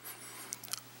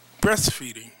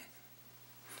breastfeeding.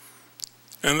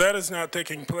 And that is not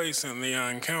taking place in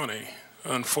Leon County,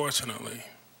 unfortunately.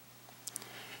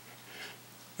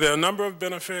 There are a number of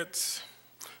benefits.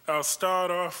 I'll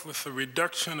start off with the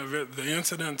reduction of the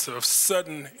incidence of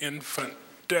sudden infant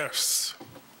deaths.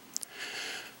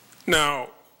 Now,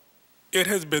 it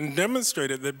has been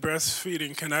demonstrated that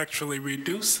breastfeeding can actually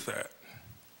reduce that.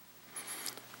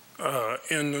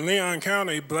 In Leon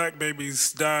County, black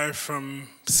babies die from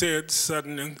SIDS,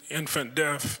 sudden infant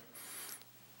death,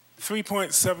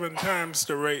 3.7 times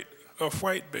the rate of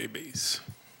white babies.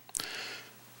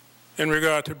 In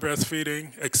regard to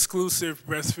breastfeeding, exclusive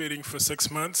breastfeeding for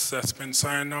 6 months, that's been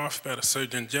signed off by the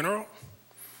Surgeon General.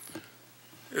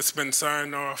 It's been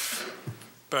signed off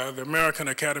by the American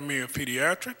Academy of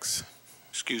Pediatrics.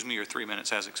 Excuse me, your 3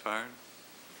 minutes has expired.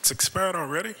 It's expired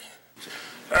already?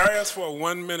 I asked for a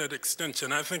 1 minute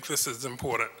extension. I think this is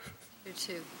important. You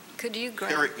too. Could you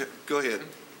grab? Eric, go ahead.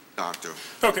 Doctor.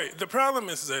 Okay, the problem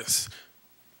is this.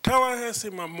 Tallahassee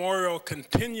Memorial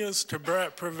continues to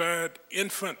provide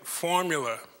infant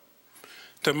formula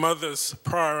to mothers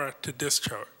prior to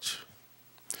discharge.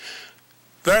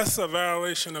 That's a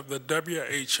violation of the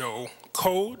WHO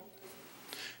code.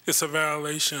 It's a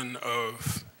violation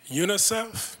of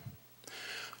UNICEF.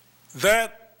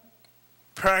 That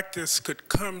practice could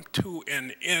come to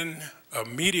an end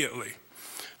immediately.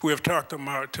 I've talked to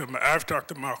Mark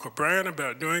O'Brien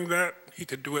about doing that. He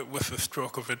could do it with the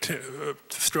stroke of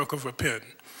a pen.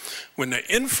 When the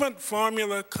infant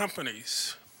formula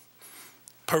companies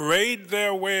parade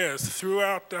their wares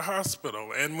throughout the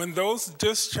hospital, and when those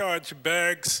discharge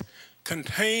bags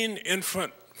contain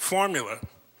infant formula,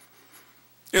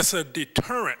 it's a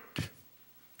deterrent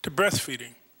to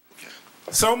breastfeeding.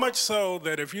 So much so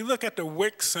that if you look at the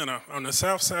WIC Center on the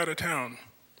south side of town,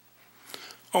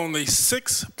 only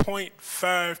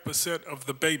 6.5% of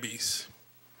the babies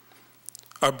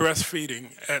are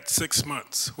breastfeeding at 6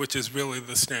 months, which is really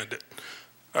the standard.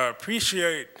 I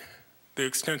appreciate the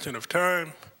extension of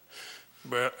time,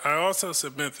 but I also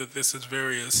submit that this is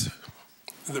very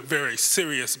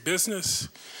serious business,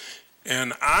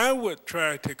 and I would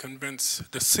try to convince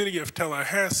the city of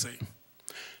Tallahassee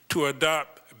to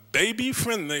adopt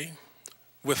baby-friendly,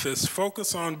 with its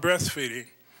focus on breastfeeding,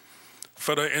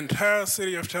 for the entire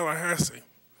city of Tallahassee.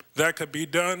 That could be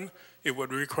done. It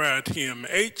would require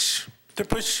TMH to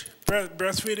push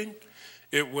breastfeeding.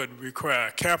 It would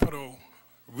require Capital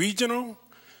Regional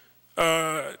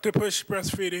to push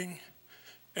breastfeeding.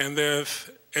 And there's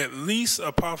at least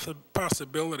a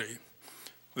possibility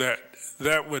that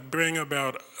that would bring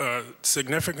about a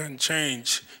significant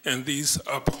change in these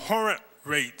abhorrent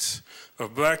rates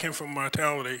of black infant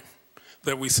mortality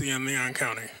that we see in Leon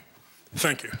County.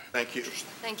 Thank you. Thank you.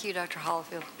 Thank you, Dr.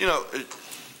 Hollifield. You know,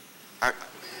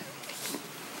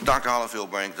 Dr. Hollifield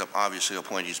brings up obviously a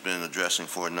point he's been addressing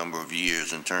for a number of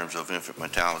years in terms of infant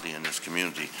mortality in this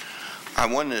community. I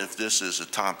wonder if this is a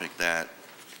topic that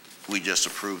we just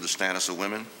approve the status of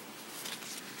women.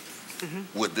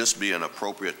 Would this be an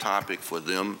appropriate topic for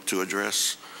them to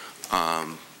address?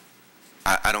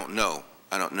 I don't know.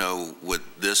 I don't know, would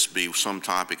this be some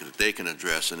topic that they can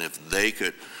address? And if they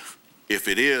could, if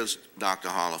it is, Dr.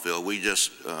 Hollifield, we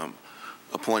just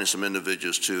appointed some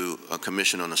individuals to a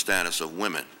commission on the status of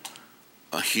women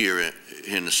here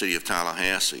in the city of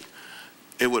Tallahassee.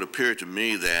 It would appear to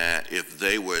me that if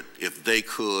they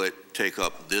could take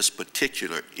up this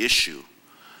particular issue,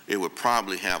 it would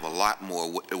probably have a lot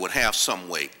more, it would have some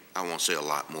weight. I won't say a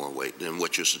lot more weight than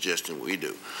what you're suggesting we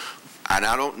do. And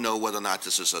I don't know whether or not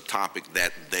this is a topic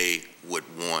that they would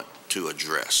want to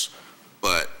address,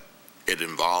 but it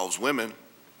involves women.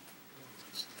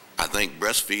 I think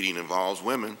breastfeeding involves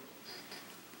women,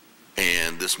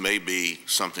 and this may be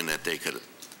something that they could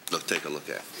take a look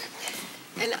at.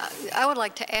 And I would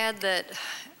like to add that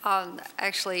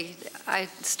actually I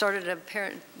started a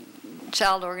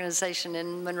parent-child organization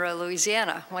in Monroe,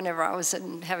 Louisiana, whenever I was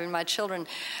having my children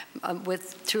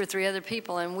with 2 or 3 other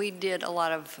people, and we did a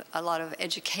lot of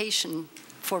education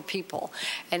for people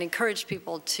and encouraged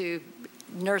people to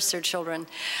nurse their children.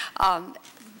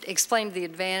 Explained the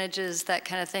advantages, that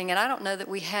kind of thing. And I don't know that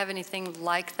we have anything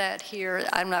like that here.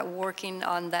 I'm not working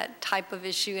on that type of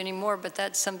issue anymore, but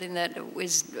that's something that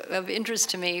is of interest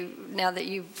to me now that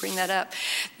you bring that up.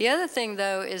 The other thing,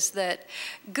 though, is that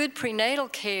good prenatal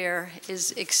care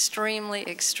is extremely,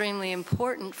 extremely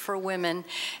important for women.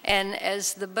 And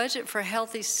as the budget for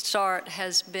Healthy Start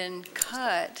has been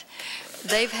cut,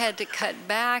 they've had to cut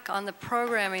back on the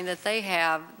programming that they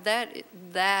have.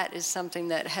 That is something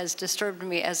that has disturbed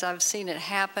me as I've seen it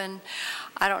happen.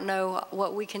 I don't know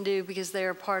what we can do because they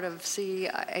are part of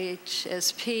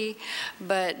CHSP,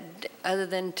 but other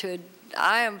than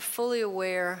I am fully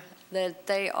aware that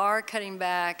they are cutting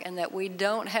back and that we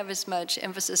don't have as much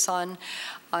emphasis on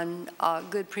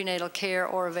good prenatal care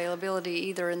or availability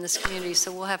either in this community.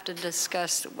 So we'll have to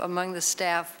discuss among the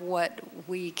staff what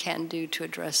we can do to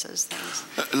address those things.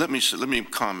 Let me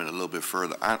comment a little bit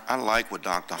further. I like what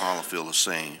Dr. Hollifield is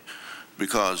saying,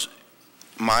 because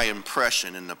my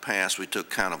impression in the past, we took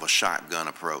kind of a shotgun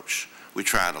approach. We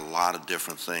tried a lot of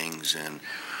different things and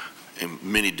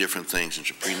many different things in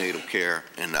prenatal care,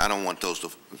 and I don't want those to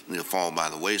fall by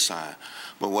the wayside.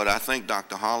 But what I think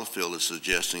Dr. Hollifield is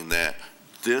suggesting, that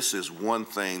this is one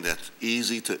thing that's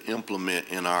easy to implement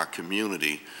in our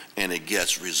community and it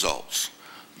gets results.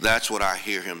 That's what I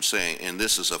hear him saying, and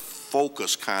this is a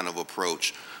focused kind of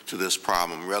approach to this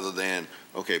problem rather than,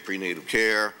 okay, prenatal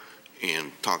care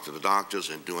and talk to the doctors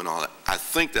and doing all that. I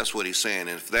think that's what he's saying,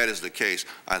 and if that is the case,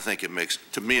 I think it makes,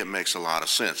 to me, it makes a lot of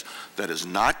sense. That is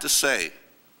not to say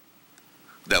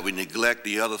that we neglect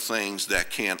the other things that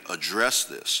can address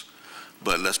this.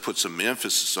 But let's put some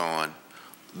emphasis on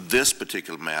this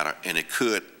particular matter, and it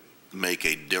could make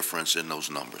a difference in those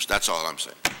numbers. That's all I'm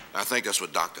saying. I think that's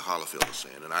what Dr. Hollifield is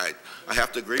saying, and I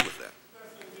have to agree with that.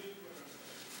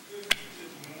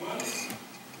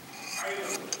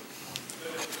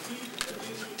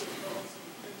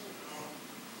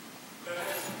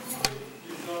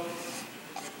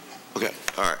 Okay,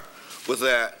 all right. With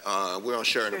that, we're on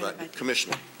Sharon about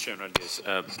Commissioner. Chairman Rodriguez.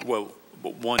 Well,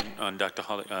 one, on Dr.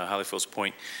 Hollifield's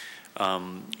point,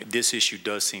 this issue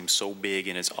does seem so big,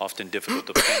 and it's often difficult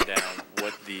to pin down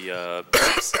what the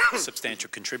substantial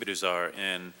contributors are.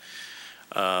 And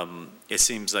it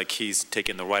seems like he's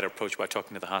taken the right approach by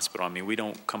talking to the hospital. I mean, we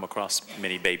don't come across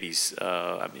many babies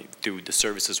through the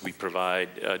services we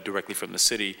provide directly from the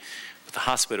city, but the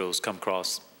hospitals come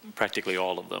across practically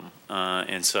all of them.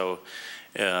 And so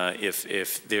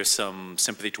if there's some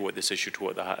sympathy toward this issue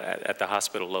at the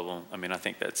hospital level, I mean, I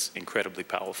think that's incredibly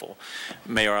powerful.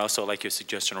 Mayor, I also like your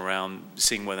suggestion around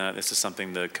seeing whether or not this is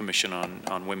something the Commission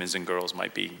on Women's and Girls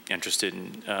might be interested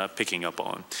in picking up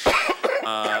on.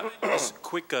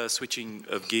 Quick switching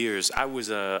of gears, I was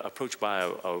approached by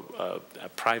a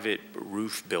private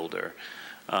roof builder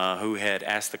who had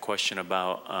asked the question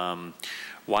about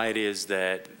why it is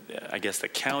that, I guess, the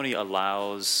county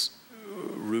allows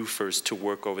roofers to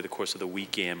work over the course of the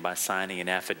weekend by signing an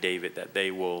affidavit that they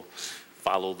will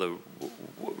follow the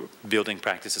building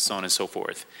practices, so on and so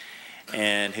forth.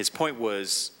 And his point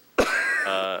was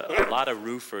a lot of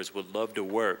roofers would love to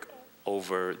work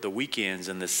over the weekends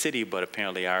in the city, but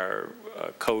apparently our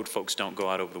code folks don't go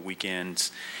out over the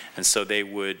weekends. And so they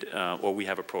would, or we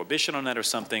have a prohibition on that or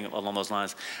something along those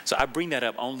lines. So I bring that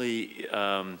up only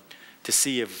to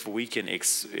see if we can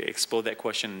explore that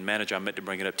question. Manager, I meant to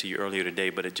bring it up to you earlier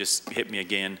today, but it just hit me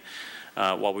again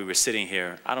while we were sitting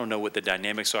here. I don't know what the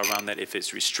dynamics are around that, if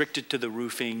it's restricted to the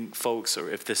roofing folks or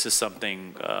if this is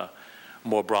something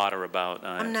more broader about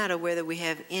I'm not aware that we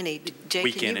have any. Jay,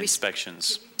 weekend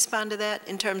inspections. Can you respond to that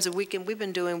in terms of weekend? We've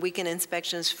been doing weekend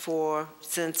inspections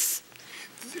since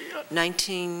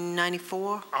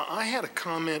 1994. I had a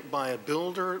comment by a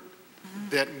builder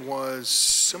that was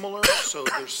similar, so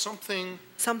there's something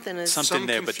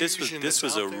there, but this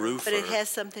was a roofer. But it has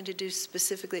something to do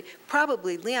specifically.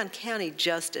 Probably Leon County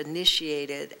just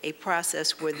initiated a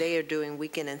process where they are doing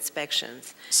weekend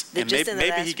inspections. And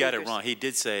maybe he got it wrong. He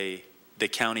did say the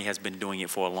county has been doing it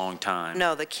for a long time.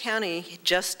 No, the county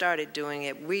just started doing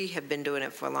it. We have been doing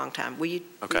it for a long time. Will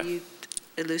you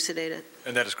elucidate it?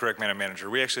 And that is correct, Madam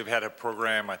Manager. We actually have had a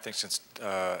program, I think, since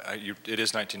it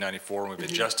is 1994, and we've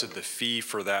adjusted the fee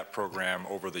for that program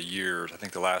over the years. I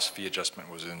think the last fee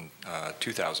adjustment was in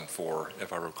 2004,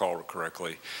 if I recall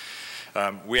correctly.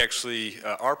 We actually,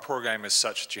 our program is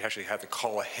such that you actually have to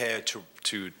call ahead to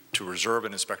reserve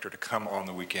an inspector to come on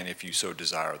the weekend if you so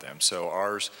desire them. So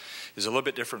ours is a little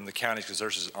bit different than the county's because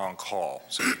theirs is on call.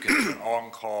 So you can do an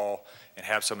on call and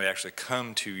have somebody actually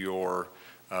come to your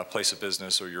place of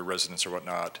business or your residence or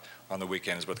whatnot on the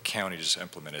weekends, but the county just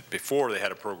implemented. Before, they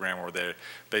had a program where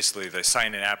they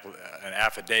signed an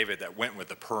affidavit that went with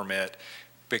the permit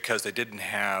because they didn't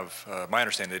have, my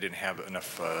understanding, they didn't have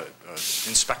enough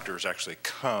inspectors actually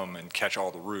come and catch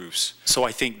all the roofs. So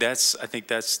I think that's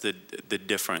the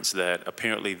difference, that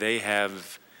apparently they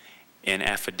have an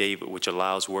affidavit which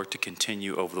allows work to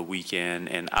continue over the weekend,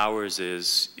 and ours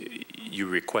is you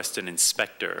request an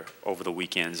inspector over the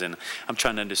weekends. And I'm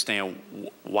trying to understand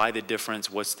why the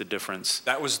difference. What's the difference?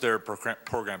 That was their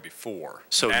program before.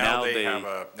 So now they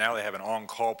have an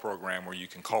on-call program where you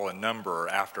can call a number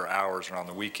after hours or on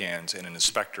the weekends, and an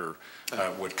inspector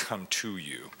would come to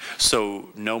you. So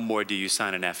no more do you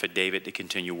sign an affidavit to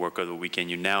continue work over the weekend.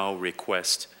 You now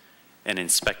request an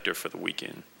inspector for the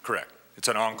weekend. Correct. It's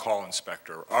an on-call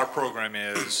inspector. Our program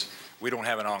is, we don't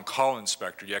have an on-call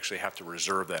inspector. You actually have to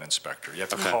reserve that inspector. You have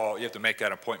to call, you have to make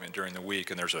that appointment during the week,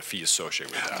 and there's a fee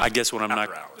associated with that. I guess what I'm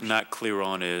not clear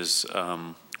on is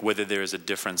whether there is a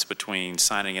difference between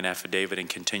signing an affidavit and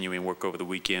continuing work over the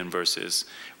weekend versus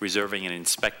reserving an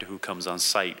inspector who comes on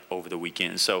site over the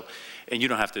weekend. So, and you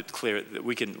don't have to clear it.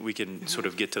 We can sort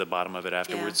of get to the bottom of it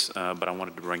afterwards, but I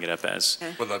wanted to bring it up as.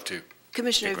 Would love to.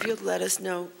 Commissioner, if you'll let us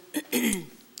know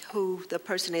who the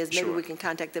person is, maybe we can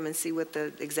contact them and see what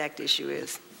the exact issue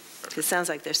is. It sounds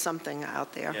like there's something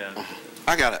out there. Yeah.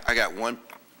 I got one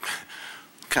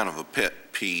kind of a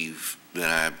pet peeve that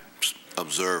I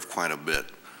observe quite a bit,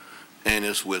 and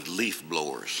it's with leaf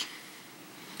blowers.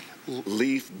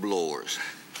 Leaf blowers.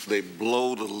 They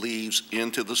blow the leaves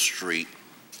into the street,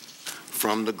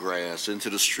 from the grass into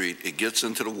the street. It gets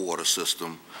into the water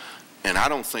system, and I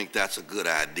don't think that's a good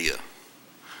idea.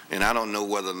 And I don't know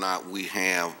whether or not we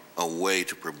have a way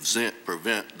to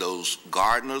prevent those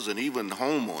gardeners and even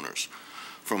homeowners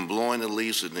from blowing the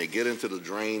leaves and they get into the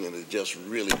drain, and it just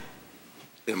really,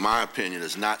 in my opinion,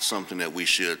 is not something that we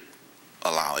should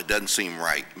allow. It doesn't seem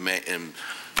right. And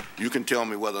you can tell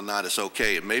me whether or not it's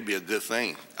okay. It may be a good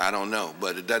thing. I don't know.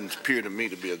 But it doesn't appear to me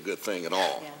to be a good thing at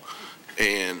all. Yeah.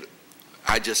 And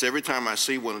I just, every time I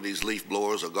see one of these leaf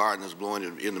blowers or gardeners blowing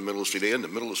it in the middle of the street, they're in the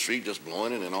middle of the street just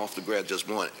blowing it and off the grass just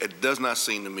blowing it. It does not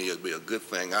seem to me to be a good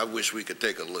thing. I wish we could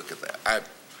take a look at that.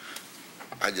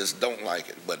 I just don't like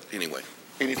it. But anyway,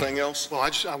 anything else? Well,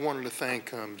 I wanted to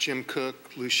thank Jim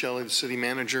Cook, Lou Shelley, the city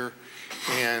manager,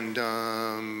 and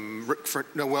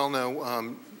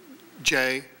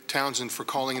Jay Townsend for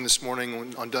calling in this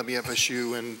morning on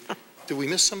WFSU. And did we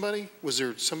miss somebody? Was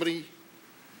there somebody?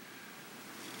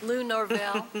 Lou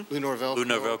Norvell. Lou Norvell. Lou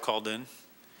Norvell called in.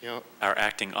 Yeah. Our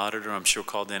acting auditor, I'm sure,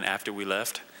 called in after we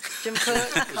left. Jim Cook.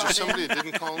 Is there somebody that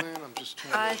didn't call in? I'm just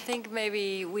trying to... I think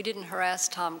maybe we didn't harass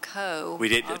Tom Coe. We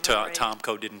did. Tom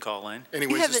Coe didn't call in.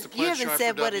 Anyways, it's the pledge you haven't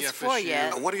said what it's for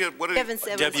yet.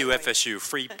 WFSU,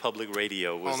 Free Public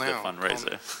Radio, was the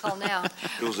fundraiser. Call now.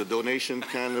 It was a donation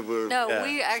kind of a... No,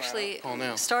 we actually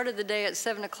started the day at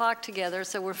 7 o'clock together,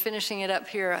 so we're finishing it up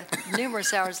here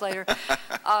numerous hours later.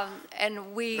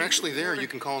 And we... They're actually there. You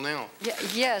can call now.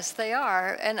 Yes, they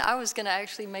are. And I was going to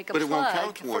actually make a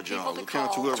plug for people to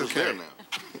call. It's okay.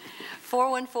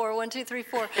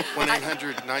 414-1234.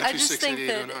 1-800-926-8809. I just think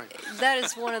that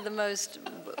is one of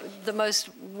the most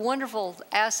wonderful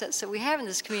assets that we have in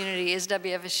this community is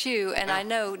WFSU, and I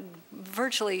know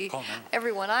virtually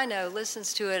everyone I know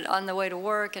listens to it on the way to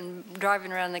work and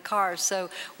driving around in the car. So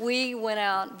we went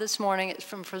out this morning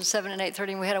from 7 and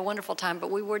 8:30, and we had a wonderful time, but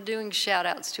we were doing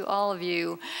shout-outs to all of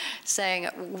you saying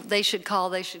they should call,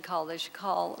 they should call, they should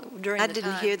call during the time. I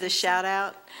didn't hear the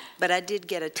shout-out, but I did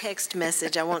get a text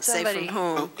message, I won't say from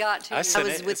whom. Got to. I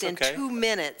was within 2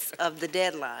 minutes of the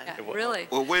deadline. Yeah, really?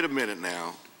 Well, wait a minute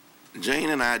now. Jane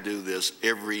and I do this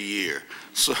every year,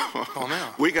 so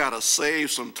we got to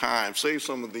save some time, save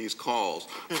some of these calls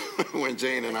when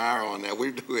Jane and I are on that.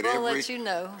 We do it we'll let you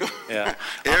know. Yeah,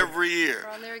 every year.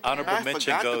 Honorable mention goes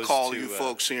to... I forgot to call you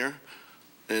folks here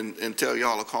and tell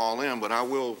y'all to call in, but I'll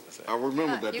remember that the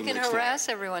next time. You can harass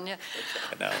everyone, yeah.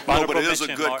 No, but it is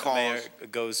a good cause.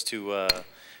 Goes to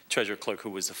Treasurer Clerk, who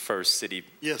was the first city.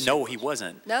 Yes. No, he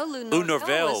wasn't. No, Lou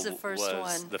Norvell was the first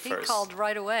one. He called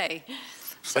right away.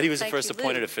 So but he was the first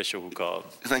appointed official who called.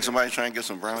 You think somebody's trying to get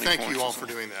some brownie points? Thank you all for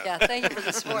doing that. Yeah, thank you for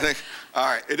the support. All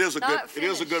right, it is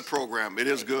a good program. It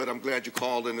is good. I'm glad you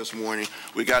called in this morning.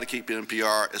 We got to keep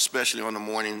NPR, especially on the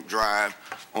morning drive,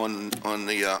 on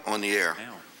the air.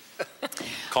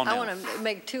 I want to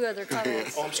make 2 other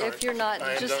comments. If you're not,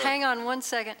 just hang on 1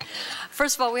 second.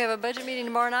 First of all, we have a budget meeting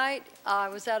tomorrow night. I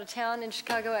was out of town in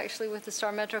Chicago, actually, with the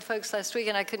Star Metro folks last week,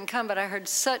 and I couldn't come, but I heard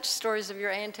such stories of your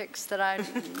antics that I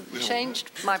changed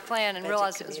my plan and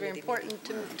realized it was very important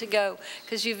to go,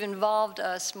 because you've involved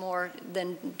us more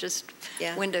than just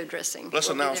window dressing. Let's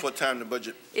announce what time the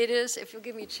budget... It is, if you'll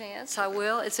give me a chance, I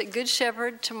will. It's at Good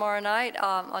Shepherd tomorrow night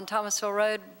on Thomasville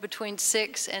Road between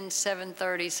 6 and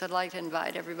 7:30, so I'd like to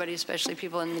invite everybody, especially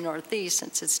people in the Northeast,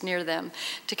 since it's near them,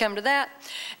 to come to that.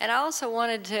 And I also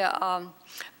wanted to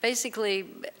basically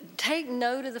take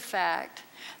note of the fact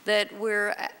that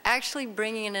we're actually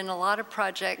bringing in a lot of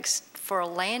projects for a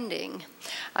landing.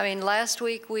 I mean, last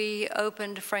week we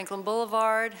opened Franklin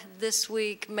Boulevard. This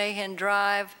week, Mahan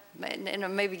Drive. And I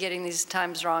may be getting these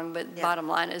times wrong, but bottom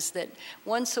line is that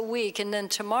once a week, and then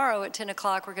tomorrow at 10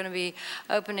 o'clock, we're going to be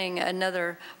opening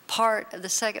another part of the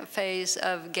second phase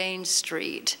of Gaines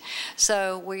Street.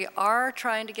 So we are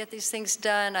trying to get these things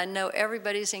done. I know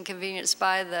everybody's inconvenienced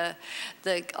by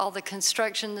all the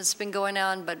construction that's been going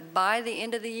on, but by the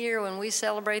end of the year, when we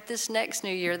celebrate this next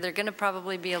new year, there are going to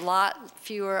probably be a lot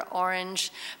fewer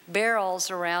orange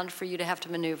barrels around for you to have to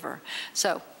maneuver.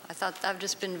 So I thought I've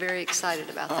just been very excited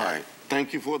about that. All right.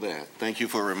 Thank you for that. Thank you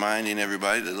for reminding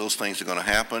everybody that those things are going to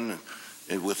happen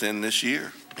within this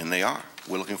year, and they are.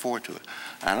 We're looking forward to it.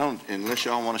 Unless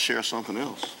y'all want to share something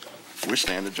else, we're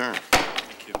staying adjourned.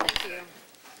 Thank you. Thank you.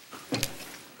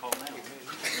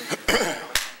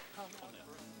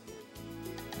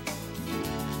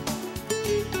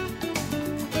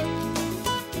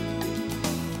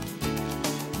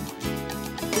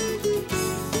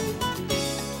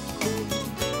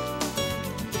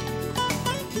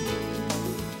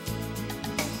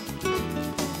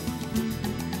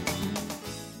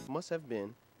 Must have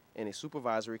been in a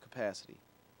supervisory capacity,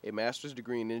 a master's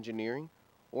degree in engineering,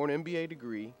 or an MBA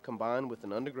degree combined with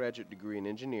an undergraduate degree in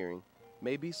engineering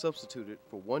may be substituted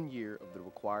for 1 year of the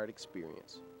required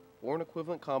experience. or an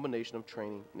equivalent combination of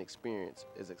training and experience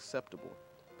is acceptable,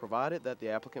 provided that the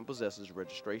applicant possesses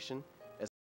registration